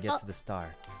turn to get Oh. to the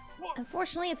star.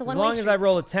 Unfortunately, it's a As one-way long as I street.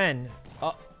 roll a 10.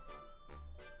 Oh.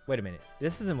 Wait a minute.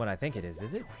 This isn't what I think it is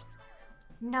it?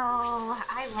 No,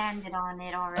 I landed on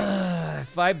it already.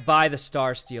 If I buy the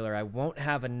Star Stealer, I won't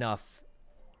have enough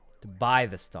to buy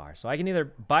the star. So I can either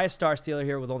buy a Star Stealer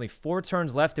here with only 4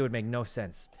 turns left. It would make no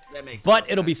sense. That makes But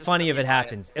no it'll be sense. Just funny let if me it buy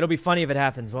happens. It'll be funny if it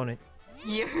happens, won't it?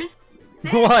 Yours.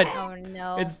 What? Oh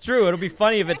no. It's true. It'll be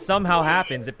funny if it somehow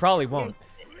happens. It probably won't.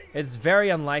 It's very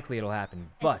unlikely it'll happen.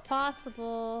 But It's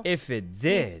possible. if it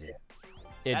did,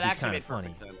 it'd That be actually kind made of funny.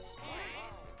 perfect sense.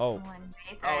 Oh,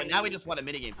 Oh, and now we just want a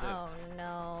minigame too. Oh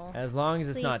no. as long as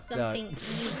it's Please, not. something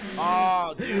easy.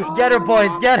 Oh, dude. Get her,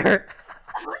 boys. Get her.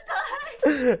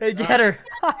 Hey, get her.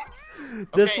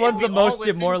 This Okay, one's if we the all most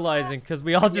listen- demoralizing because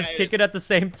we all just Yeah, it kick is. it at the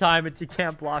same time and she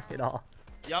can't block it all.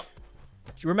 Yep.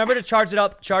 Remember to charge it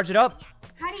up. Charge it up.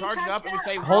 Charge it up and we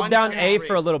say Hold 1, down 2, A 3.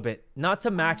 for a little bit. Not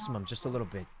to maximum, just a little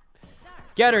bit.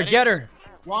 Get her, Ready? get her.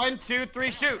 1, 2,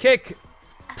 3, shoot. Kick.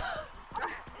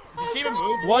 Did she even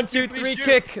move? 1, 2, 3, shoot.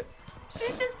 kick.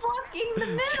 She's just blocking the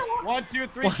middle. 1, 2,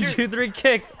 3, 1, shoot. 2, 3,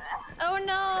 kick. Oh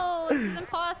no, this is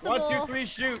impossible. 1, 2, 3,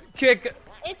 shoot. Kick.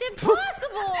 It's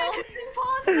impossible. It's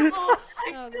impossible.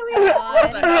 Oh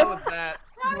What the god. hell was that?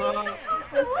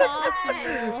 It's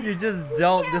impossible. You just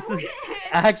don't. This is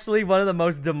actually one of the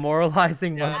most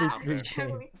demoralizing Yeah, monthly that's free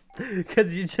games.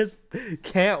 Because you just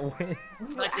can't win.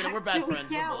 It's like, you know, we're bad We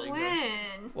friends. We're can't bullying, bro.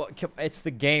 win. Well, it's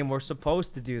the game. We're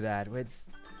supposed to do that.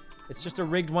 It's just a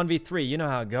rigged 1v3. You know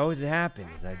how it goes. It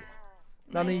happens.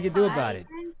 Nothing you can do about it.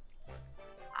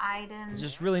 Items. There's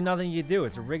just really nothing you can do.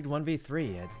 It's a rigged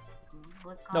 1v3.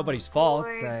 Look on Nobody's the fault.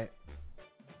 board.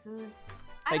 Who's...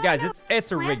 I Hey don't guys, know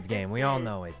it's a what rigged game. this We all is.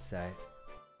 know it.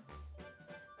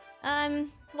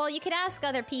 Well, you could ask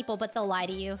other people, but they'll lie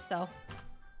to you, so,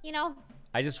 you know.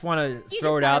 I just want to You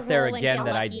throw just it gotta out there roll and again get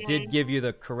that I lucky. did give you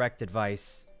the correct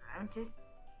advice. I'm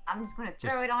just gonna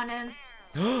throw it on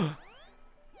him.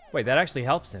 Wait, that actually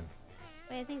helps him.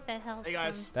 Wait, I think that helps. Hey,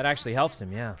 guys. That actually helps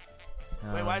him, yeah.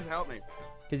 Wait, why does it help me?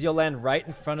 Because you'll land right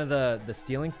in front of the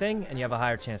stealing thing, and you have a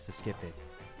higher chance to skip it.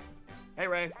 Hey,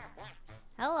 Ray.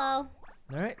 Hello.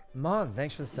 All right, Mom,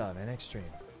 thanks for the sub, man. Next stream.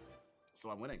 So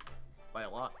I'm winning. By a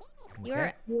lot.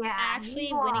 You're Yeah, actually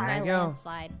you winning are. by There you go.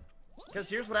 landslide. Because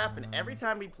here's what happened. Every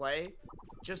time we play,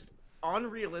 just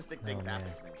unrealistic things man.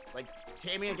 happen to me. Like,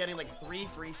 Tamia getting like 3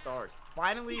 free stars.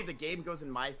 Finally, the game goes in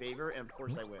my favor, and of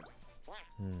course I win.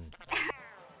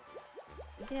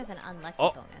 I think there's an unlucky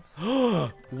Oh. bonus.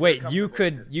 Wait, you Comfortable.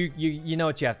 could you know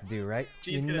what you have to do, right?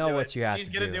 She's you gonna know do what it. you have She's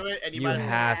to gonna do. do it, and you You might as well.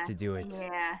 have to do it.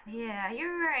 Yeah,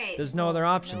 you're right. There's no other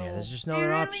option here. There's just no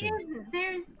There other really option. isn't.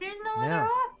 There's no Yeah. other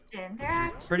option. There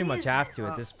actually Pretty much isn't. have to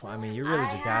at this point. I mean, you really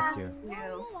just have to.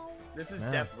 This is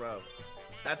Yeah. death row.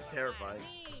 That's terrifying.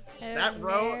 Oh, That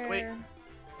row- wait. no.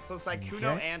 So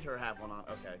Sykkuno Okay. and her have one on.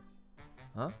 Okay.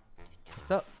 Huh?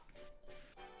 What's up?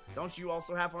 Don't you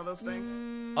also have one of those things?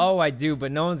 Oh, I do, but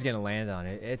no one's gonna land on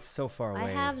it. It's so far away. I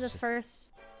have it's the just-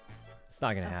 first. It's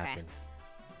not gonna Okay. happen.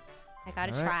 I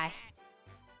gotta Alright. try.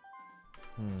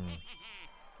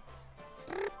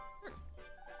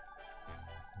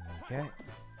 Okay.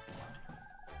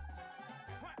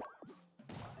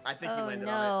 I think you Oh landed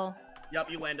on no. it. Yep,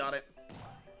 you land on it.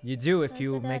 You do if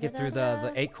you make it through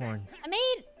the acorn. I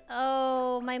made.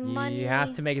 Oh, my money. You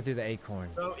have to make it through the acorn.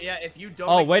 So yeah, if you don't.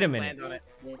 Oh, make it, wait a you minute. Land on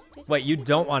it. Wait, you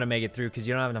don't want to make it through because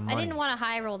you don't have enough I money. didn't want to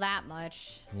high roll that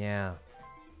much. Yeah.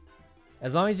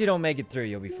 As long as you don't make it through,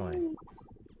 you'll be fine.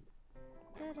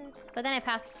 But then I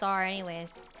passed the star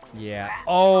anyways. Yeah.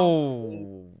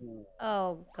 Oh.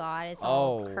 Oh god, it's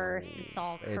all Oh, cursed. It's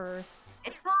all cursed.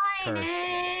 It's fine. Cursed.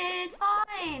 It's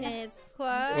fine. It's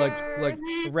cursed.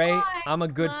 Look, Ray, I'm a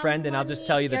good friend, and I'll just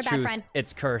tell you the You're a bad truth. friend.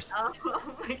 It's cursed. Oh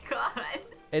my god.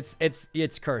 It's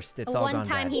cursed. It's The all one gone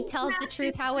time bad. he tells the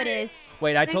truth how it is.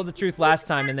 Wait, I told the truth last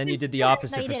time, and then you did the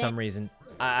opposite No, you for some didn't. reason.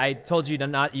 I told you to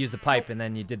not use the pipe, and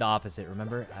then you did the opposite.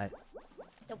 Remember?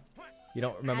 Nope. You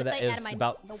don't remember That's that? like It out of was my-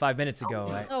 about nope. 5 minutes ago.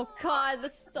 Oh god, the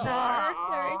star.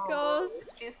 There it goes.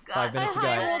 She's 5 minutes ago,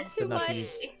 I I rolled said too not to much.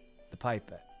 use the pipe.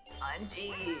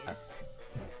 Anji.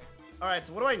 All right.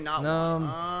 So what do I not No.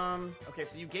 want? Okay,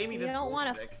 so you gave me You this. don't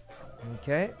wanna stick.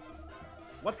 Okay.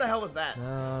 What the hell was that?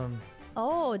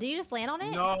 Oh, did you just land on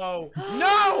it? No.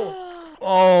 No.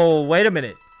 Oh, wait a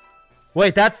minute.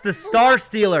 Wait, that's the star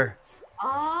stealer.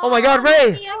 Oh my God,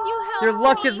 Ray! Your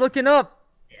luck is looking up.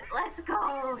 Let's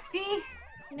go. See?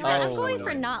 You know what? I'm going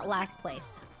for not last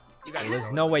place. Well,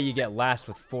 there's no way you get last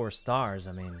with 4 stars.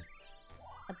 I mean,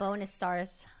 The bonus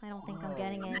stars. I don't think I'm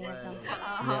getting any of them.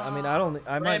 yeah. I mean,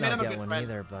 I might not get one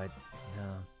either, but no.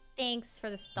 Thanks for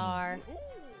the star.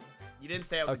 You didn't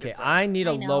say I was a Okay, good friend. I need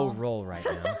a low roll right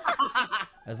now.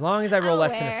 As long as I roll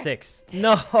less than a 6.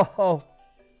 No.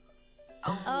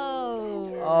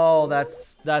 Oh,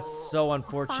 that's so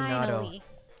unfortunato. Finally.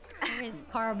 There is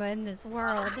karma in this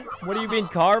world. What do you mean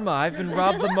karma? I've been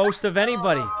robbed the most of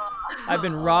anybody. I've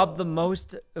been robbed the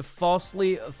most,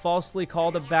 falsely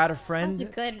called a bad friend. That's a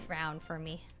good round for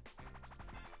me.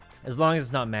 As long as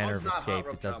it's not manner of escape,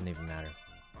 it doesn't even matter.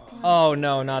 Oh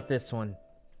no, not this one.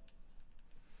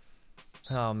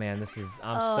 Oh man, this is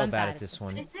I'm so bad at this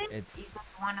one. It's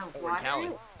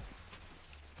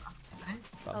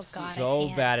I'm so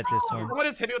bad at this one. Someone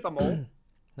just hit me with the mole.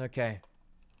 Okay.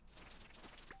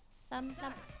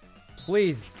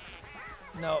 Please.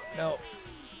 No. Oh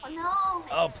no.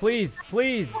 Oh, please.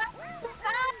 He's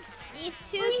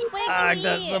too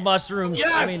squiggly. The mushrooms.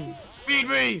 Yes! I mean, feed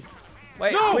me.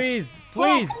 wait, No! please.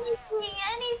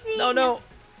 Anything. No.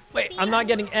 Wait, I'm not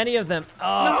getting any of them.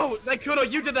 Oh. No, Sykkuno,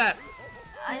 you did that.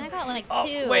 And I got like 2.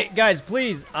 Oh, wait, guys,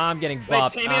 please. I'm getting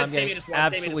bopped. Tamia, I'm Tamia getting just won, Tamia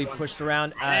absolutely just won. pushed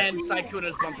around. And Sykkuno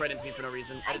just bumped right into me for no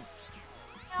reason.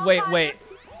 Wait.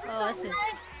 Oh, this is...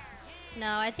 No,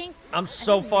 I think... I'm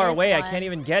so far away, I one. can't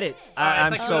even get it. Alright,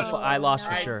 I'm so I lost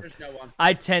for sure. There's no one.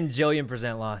 I 10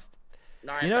 jillion% lost.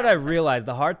 You know what I realized?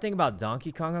 The hard thing about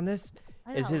Donkey Kong on this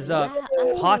is his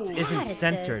pot isn't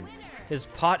centered. His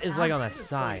pot is like on the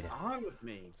side.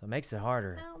 So it makes it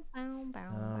harder.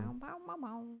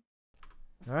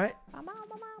 Alright.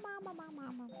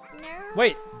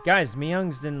 Wait, guys,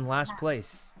 Myung's in last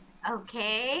place.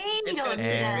 Okay. It's You gonna don't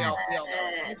change.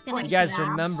 do that. You guys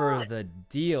remember the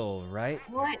deal, right?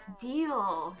 What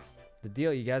deal? The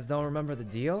deal. You guys don't remember the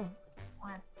deal?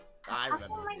 What? I How remember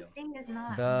come the my deal. thing is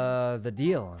not? The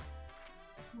deal.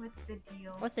 What's the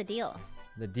deal? What's the deal?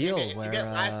 The deal If where you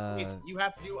get last place, you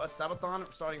have to do a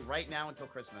subathon starting right now until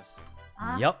Christmas.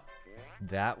 Yep.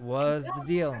 That was the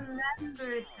deal. I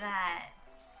remember that.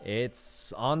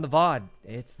 It's on the VOD.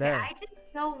 It's there. I just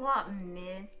don't want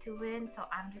Miz to win, so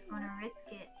I'm just gonna risk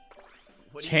it.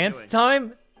 What are you Chance doing?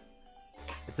 time?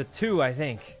 It's a 2, I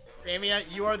think. Tamia,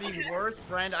 you are the worst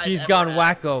friend I've She's ever gone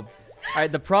had. wacko.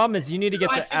 Alright, the problem is you need to get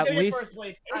Alright, the she's at gonna get least first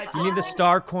place. you need the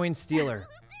star coin stealer.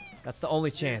 That's the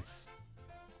only chance.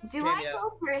 Do I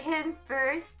go for him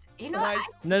first? You know,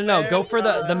 No, go for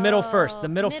the middle first. The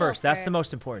middle first. That's the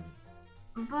most important.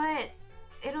 but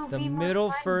it'll The be more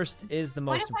middle fun. first is the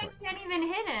most What if important. I can't even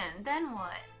hit him? Then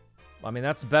what? I mean,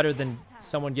 that's better than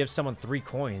someone gives someone 3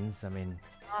 coins. I mean,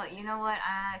 Well, you know what?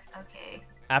 Okay.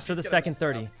 after the second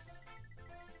 30.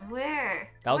 Where?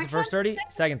 That was the first 30,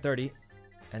 second 30.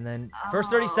 And then first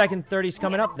 30, second 30's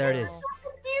coming up. There it is. So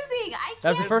confusing. That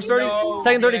was the first 30,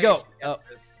 second 30, go. Oh.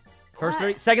 First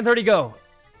 30, second 30, go.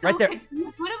 Right there. What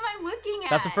am I looking at?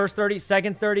 That's the first 30,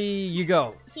 second 30, you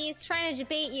go. He's trying to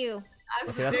debate you.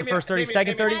 Okay, that's the first 30,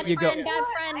 second 30, you go. Bad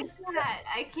friend.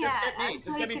 I can't.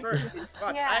 Just get me first.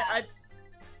 Watch, Yeah.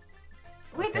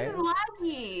 Wait, Okay. this is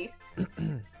laggy.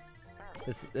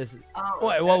 This. Oh.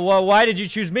 Wait, well, why did you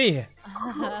choose me?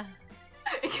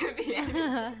 It could be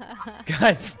anything.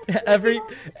 Guys,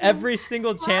 every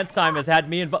single chance time has had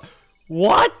me involved.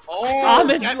 What? Oh, I'm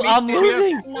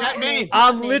losing. Get me.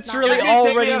 I'm literally Get me,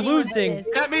 already Tamia. losing.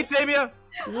 Get me, Tamia.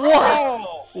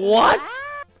 What? What?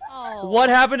 Oh. What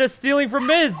happened to stealing from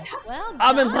Miz? Well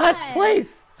I'm in last done.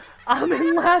 place. I'm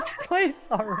in last place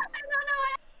already.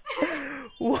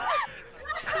 What?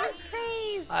 He's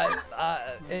crazy.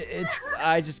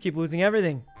 I just keep losing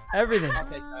everything. Everything. I'll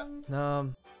take that.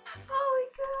 Holy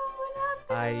cow, what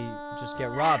happened? I just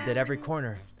get robbed at every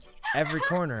corner. Every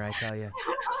corner, I tell you. I don't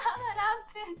know how that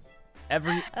happened.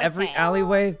 Every Okay.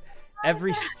 alleyway,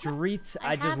 every street,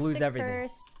 I just have lose to everything.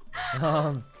 curse.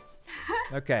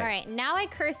 Okay. All right, now I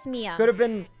curse Mia. Could have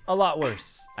been a lot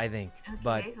worse, I think.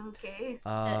 But Okay.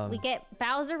 We get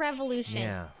Bowser Revolution.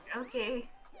 yeah. Okay.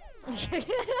 Okay.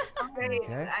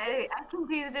 I can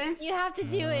do this. You have to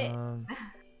do it.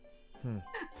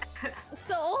 It's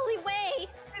the only way.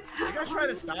 You guys try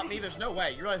to stop me? There's no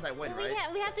way. You realize I win, right?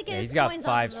 We have to get Yeah, his he's got coins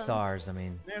 5 off of him. stars. I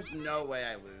mean, There's no way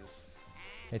I lose.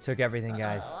 they took everything,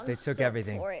 guys. I'm They took so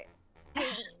everything. for it.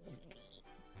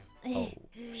 Oh,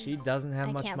 she doesn't have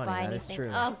I much can't money. buy That is anything.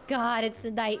 true. Oh God, it's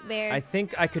a nightmare. I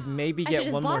think I could maybe I get should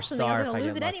just one more bought something. I was star if gonna I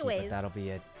lose get it lucky, anyways. but that'll be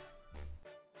it.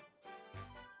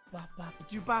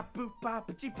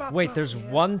 Wait, Wait, there's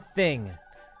one thing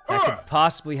that could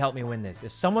possibly help me win this.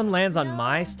 If someone lands on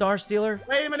my Star Stealer...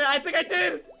 Wait a minute, I think I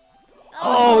did!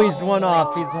 Oh, he's one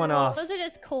off. He's one off. Those are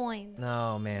just coins.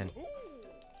 No, man.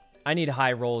 I need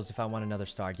high rolls if I want another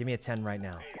star. Give me a 10 right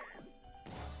now.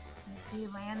 He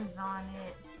lands on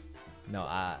it. No,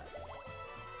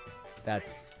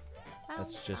 that's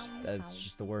just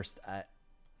the worst.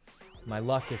 My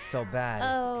luck is so bad.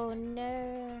 Oh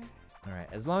no. All right,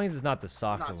 as long as it's not the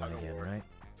soccer one again, right?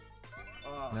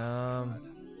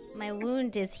 My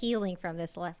wound is healing from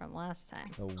last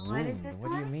time. The wound.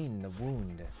 What do you mean, the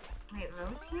wound? Wait,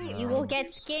 rotate? You will get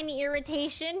skin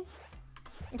irritation.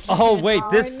 Oh wait,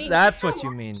 that's what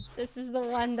you mean. This is the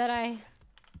one that I...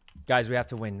 Guys, we have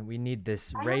to win. We need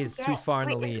this. Ray's too far in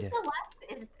the lead.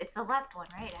 It's the left one,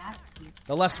 right? It has to be.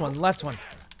 The left one, left one.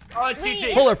 Oh, it's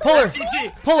CG. Pull her, pull her.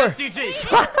 Pull her. CG.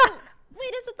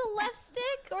 Wait, is it the left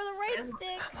stick or the right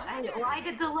stick? I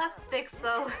did the left stick,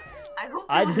 so I hope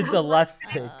I did the left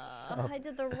stick. I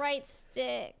did the right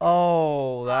stick.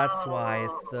 Oh, that's why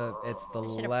it's the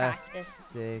left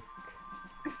stick.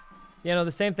 You know,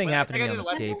 the same thing happened to me on the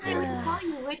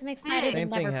skateboard. I'm excited to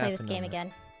never play this game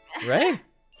again. Ray?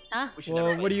 Huh?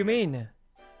 Well, what do you mean?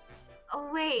 Oh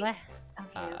wait. What?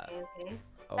 Okay.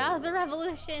 Bowser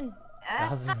Revolution.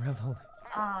 Bowser Revolution.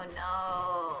 Oh no.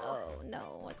 Oh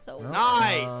no, it's so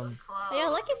nice. Yeah,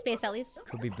 lucky space at least.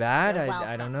 Could be bad.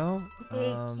 I don't know.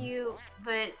 Thank you,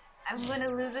 but I'm gonna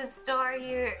lose a star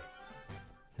here.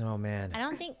 Oh man. I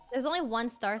don't think there's only one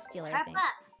Star Stealer. I think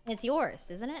it's yours,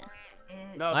 isn't it?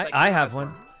 No, I have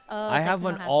one. Oh, I have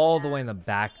one all the way in the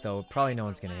back though. Probably no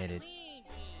one's gonna hit it.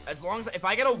 As long as if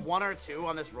I get a 1 or 2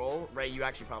 on this roll, Ray, you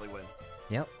actually probably win.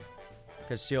 Yep.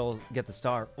 Because she'll get the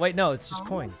star. Wait, no, it's just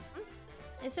coins.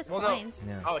 It's just coins.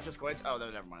 No. Yeah. Oh, it's just coins? Oh, no,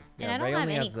 never mind. And I don't have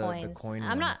any coins.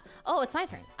 I'm not... Oh, it's my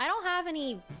turn. I don't have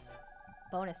any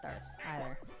bonus stars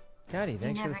either. Daddy,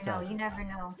 thanks for the sub. You never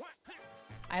know.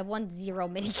 I won 0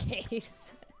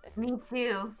 mini-games. Me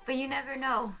too, but you never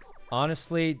know.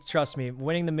 Honestly, trust me,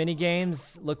 winning the mini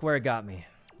games, look where it got me.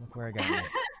 Look where it got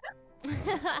me.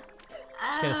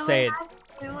 Just gonna say it.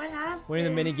 Winning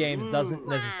the mini games doesn't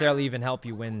necessarily even help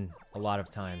you win a lot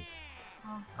of times.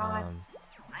 Oh god,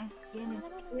 my skin is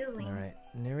peeling. All right,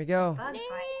 and here we go.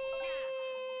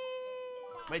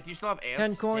 Wait, do you still have ants?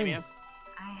 10 coins. Damien?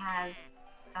 I have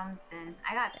something.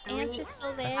 I got 3. Ants are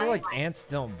still there. I feel like ants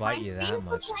don't bite you that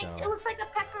much, It though. looks like a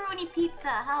pepperoni pizza.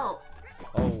 Help!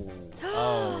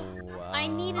 Oh. I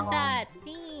needed that.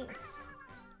 Thanks.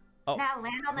 Oh. Now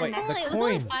land on the Wait, next. It was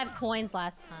only 5 coins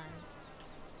last time.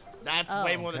 That's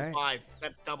way more than 5.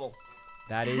 That's double.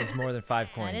 That is more than 5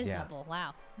 coins. That is yeah. double.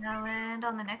 Wow. Now land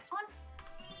on the next one.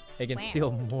 It can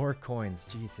steal more coins.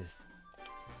 Jesus.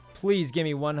 Please give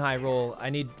me 1 high roll.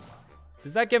 I need...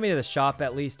 Does that get me to the shop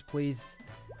at least, please?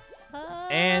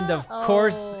 And of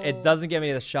course, it doesn't get me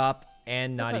to the shop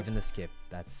and not even the skip.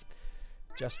 That's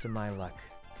just to my luck.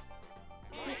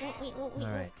 All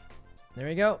right. There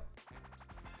we go.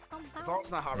 As long as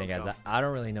it's not hard. Hey guys, I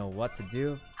don't really know what to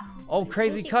do. Oh,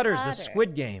 Crazy Cutters, a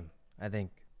squid game, I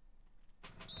think.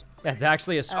 That's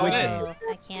actually a squid game.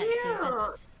 I can't do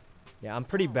this. Yeah, I'm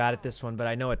pretty bad at this one, but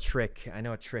I know a trick. I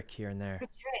know a trick here and there.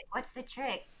 What's the trick? What's the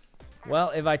trick? Well,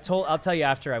 if I'll tell you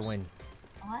after I win.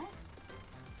 What?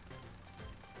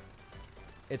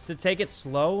 It's to take it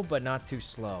slow, but not too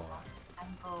slow.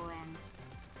 I'm going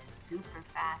super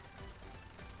fast.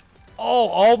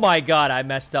 Oh my god, I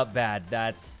messed up bad.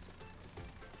 That's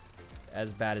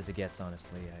as bad as it gets,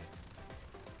 honestly.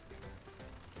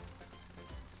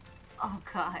 Oh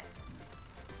god.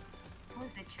 What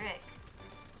was the trick?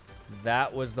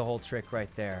 That was the whole trick right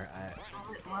there.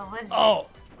 What was it? Oh!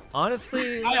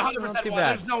 Honestly, I not 100% too won. bad.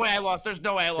 There's no way I lost. There's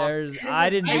no way I lost. I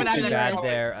didn't do too bad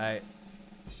there.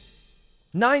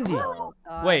 90! Oh,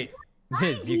 wait,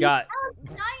 Miz, you got...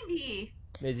 90!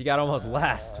 Miz, you got almost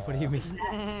last. What do you mean?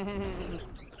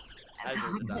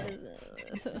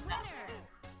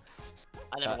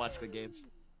 I never watched good games.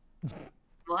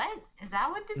 What? Is that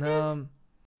what this is?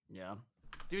 Yeah.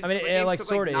 Dude, I mean, it like took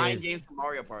sort of 9 is. games from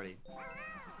Mario Party.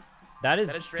 That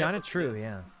is kind of true,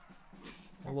 yeah.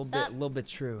 A Stop. little bit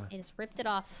true. I just ripped it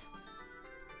off.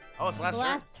 Oh, it's last turn.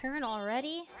 Last turn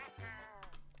already?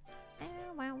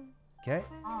 Okay.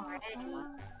 Already.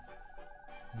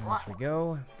 Off we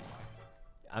go.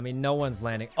 I mean, no one's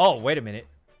landing. Oh, wait a minute.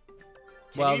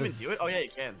 Can you even do it? Oh, yeah, you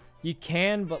can. You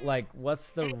can, but like,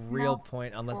 what's the real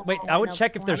point? Unless, wait, I would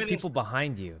check if there's people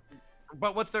behind you.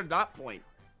 But what's their not point?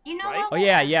 You know right? what? Oh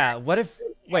yeah. What if?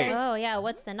 Wait. Oh yeah,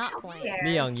 what's the not point?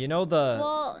 Myung, you know the.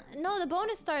 Well, no, the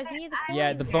bonus stars. You need the coins.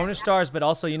 Yeah, the bonus stars, but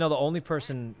also you know the only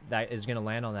person that is gonna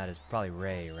land on that is probably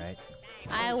Ray, right?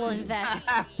 I will invest.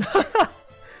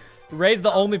 Ray's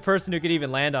the only person who could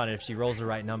even land on it if she rolls the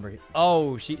right number.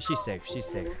 Oh, she's safe. She's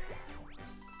safe.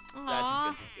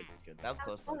 Yeah, she's good. That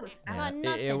was close.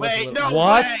 Yeah, it was Wait, no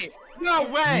what? way! No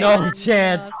way! No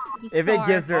chance. It's a If it star.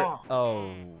 gives her,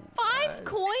 oh. 5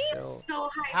 coins? So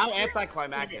high. How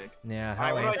anticlimactic. Yeah, how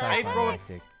Alright, what do I need to roll?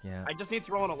 anticlimactic. Yeah. I just need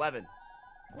to roll an 11.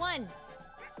 1.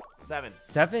 7.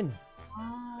 7.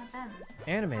 Oh, that was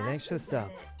Anime, thanks for the sub.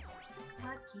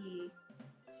 lucky.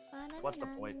 What's the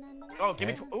point? Oh, give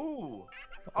me. Ooh. Oh,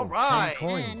 All right. 10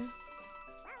 coins.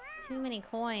 Too many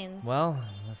coins. Well,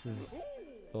 this is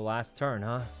the last turn,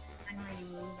 huh? I'm ready to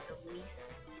move the least.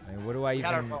 I mean, what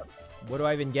do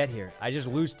I even get here? I just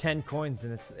lose 10 coins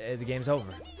and the game's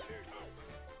over.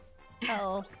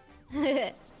 Oh.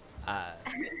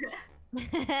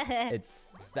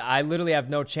 I literally have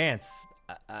no chance.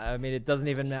 I mean, it doesn't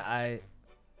even. Yeah,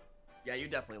 you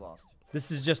definitely lost. This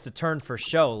is just a turn for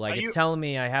show. Like, it's telling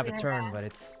me I have a turn, but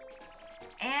it's.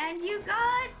 And you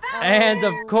got Bowser. And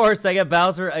of course, I get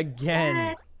Bowser again.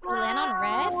 Let's We land on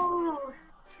red? go.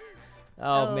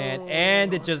 Oh man,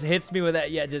 and it just hits me with that.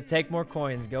 Yeah, just take more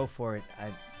coins. Go for it.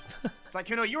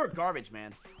 Sykkuno, you were garbage,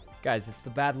 man. Guys, it's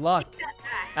the bad luck.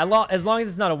 As long as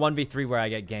it's not a 1v3 where I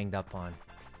get ganged up on.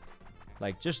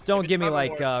 Like, just don't give me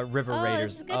like River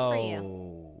Raiders. This is good for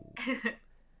you.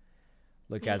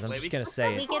 Look, guys, I'm just gonna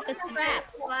say We it. get the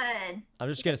scraps. I'm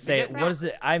just gonna say it. What is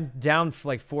it? I'm down for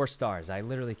like 4 stars. I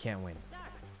literally can't win.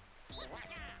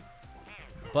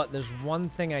 But there's one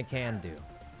thing I can do.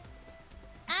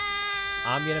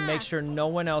 I'm gonna make sure no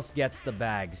one else gets the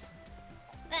bags.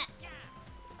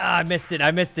 Ah, I missed it.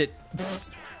 I missed it.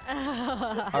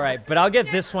 All right, but I'll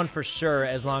get this one for sure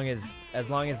as long as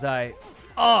I.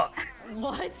 Oh.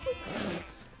 What?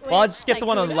 Well, I'll just get the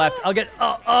one on the left. I'll get.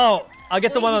 I'll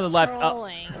get the one on the left.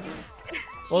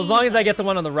 Well, as long as I get the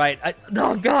one on the right.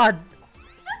 Oh God.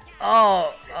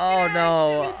 Oh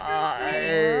no.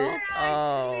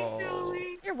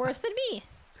 You're worse than me.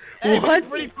 What?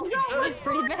 It's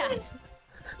pretty bad.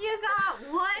 You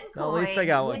got 1 coin. No, at least I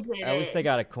got one. You At least did I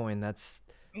got a coin. That's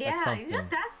Yeah, something.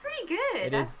 that's pretty good.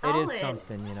 It That's is. It solid. is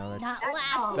something. You know. That's Not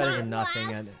last. better not than nothing.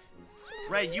 last.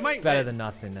 Ray, you might Better win. than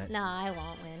nothing. Nah, I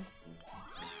won't win.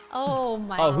 Oh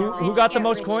my. Oh, who got the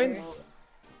most coins?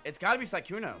 It's gotta be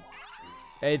Sykkuno.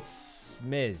 It's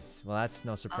Miz. Well, that's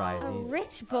no surprise. A He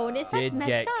rich bonus. That's did messed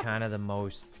get up. kind of the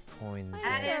most coins.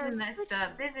 That there. is messed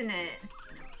up, isn't it?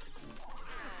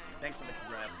 Thanks for the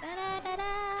congrats.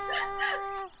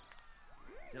 Da-da-da-da.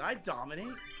 Did I dominate?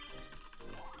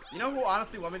 You know who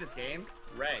honestly won me this game?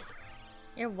 Ray.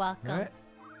 You're welcome. All right.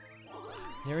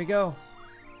 Here we go.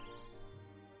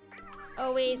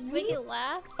 Oh wait, did we get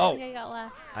last? Oh. I think I got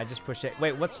last. I just pushed it.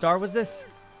 Wait, what star was this?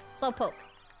 Slowpoke.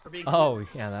 For being Oh,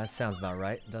 yeah, that sounds about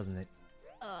right, doesn't it?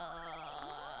 Uh,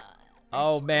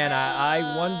 Oh man,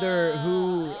 I wonder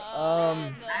who.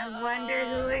 I wonder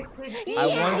who it could be. I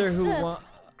wonder who Yes! won.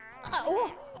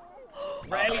 Oh.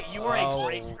 Ray, you were Oh. a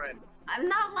great friend. I'm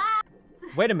not last.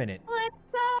 Wait a minute. Let's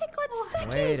go. I got second.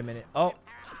 Wait a minute. Oh,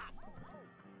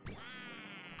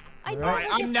 I Alright, Alright,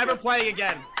 didn't I'm get never playing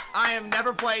again. I am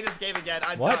never playing this game again.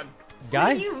 I'm what? done.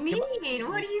 Guys? What do you mean?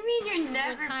 What do you mean you're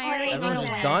never Retiring. playing Everyone's Go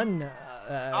just away. done.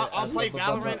 I'll play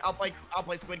Valorant. I'll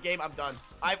play Squid Game. I'm done.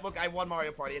 I won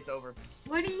Mario Party. It's over.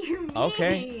 What do you mean?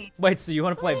 Okay. Wait, so you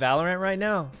want to play Valorant right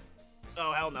now?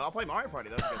 Oh hell no! I'll play Mario Party.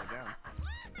 Those guys are down.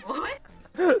 What?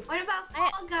 What about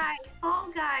Fall Guys? Fall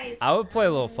Guys. I would play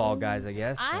a little Fall Guys, I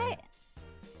guess.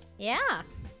 Yeah.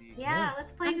 Yeah,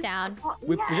 let's play. I'm just down.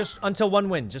 We Yes. just until one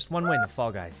win, just one win,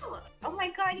 Fall Guys. Oh my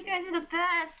God, you guys are the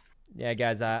best. Yeah,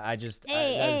 guys, I just.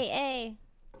 Hey.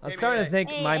 I'm starting to think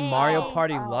my Hey, Mario hey.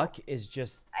 Party luck is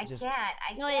just. I can't.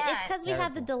 I No, can't. it's because we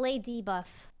have the Terrible. delay debuff.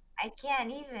 I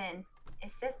can't even.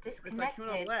 It says It's like disconnected.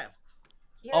 Sykkuno left.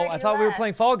 You Oh, I already thought we were left.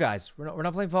 playing Fall Guys. We're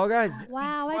not playing Fall Guys.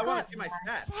 Wow, Well, I I wanna got see my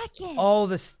stats. second. Oh,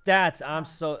 the stats. I'm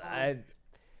so.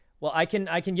 Well, I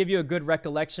can give you a good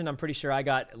recollection. I'm pretty sure I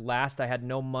got last. I had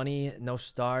no money, no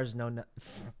stars, no.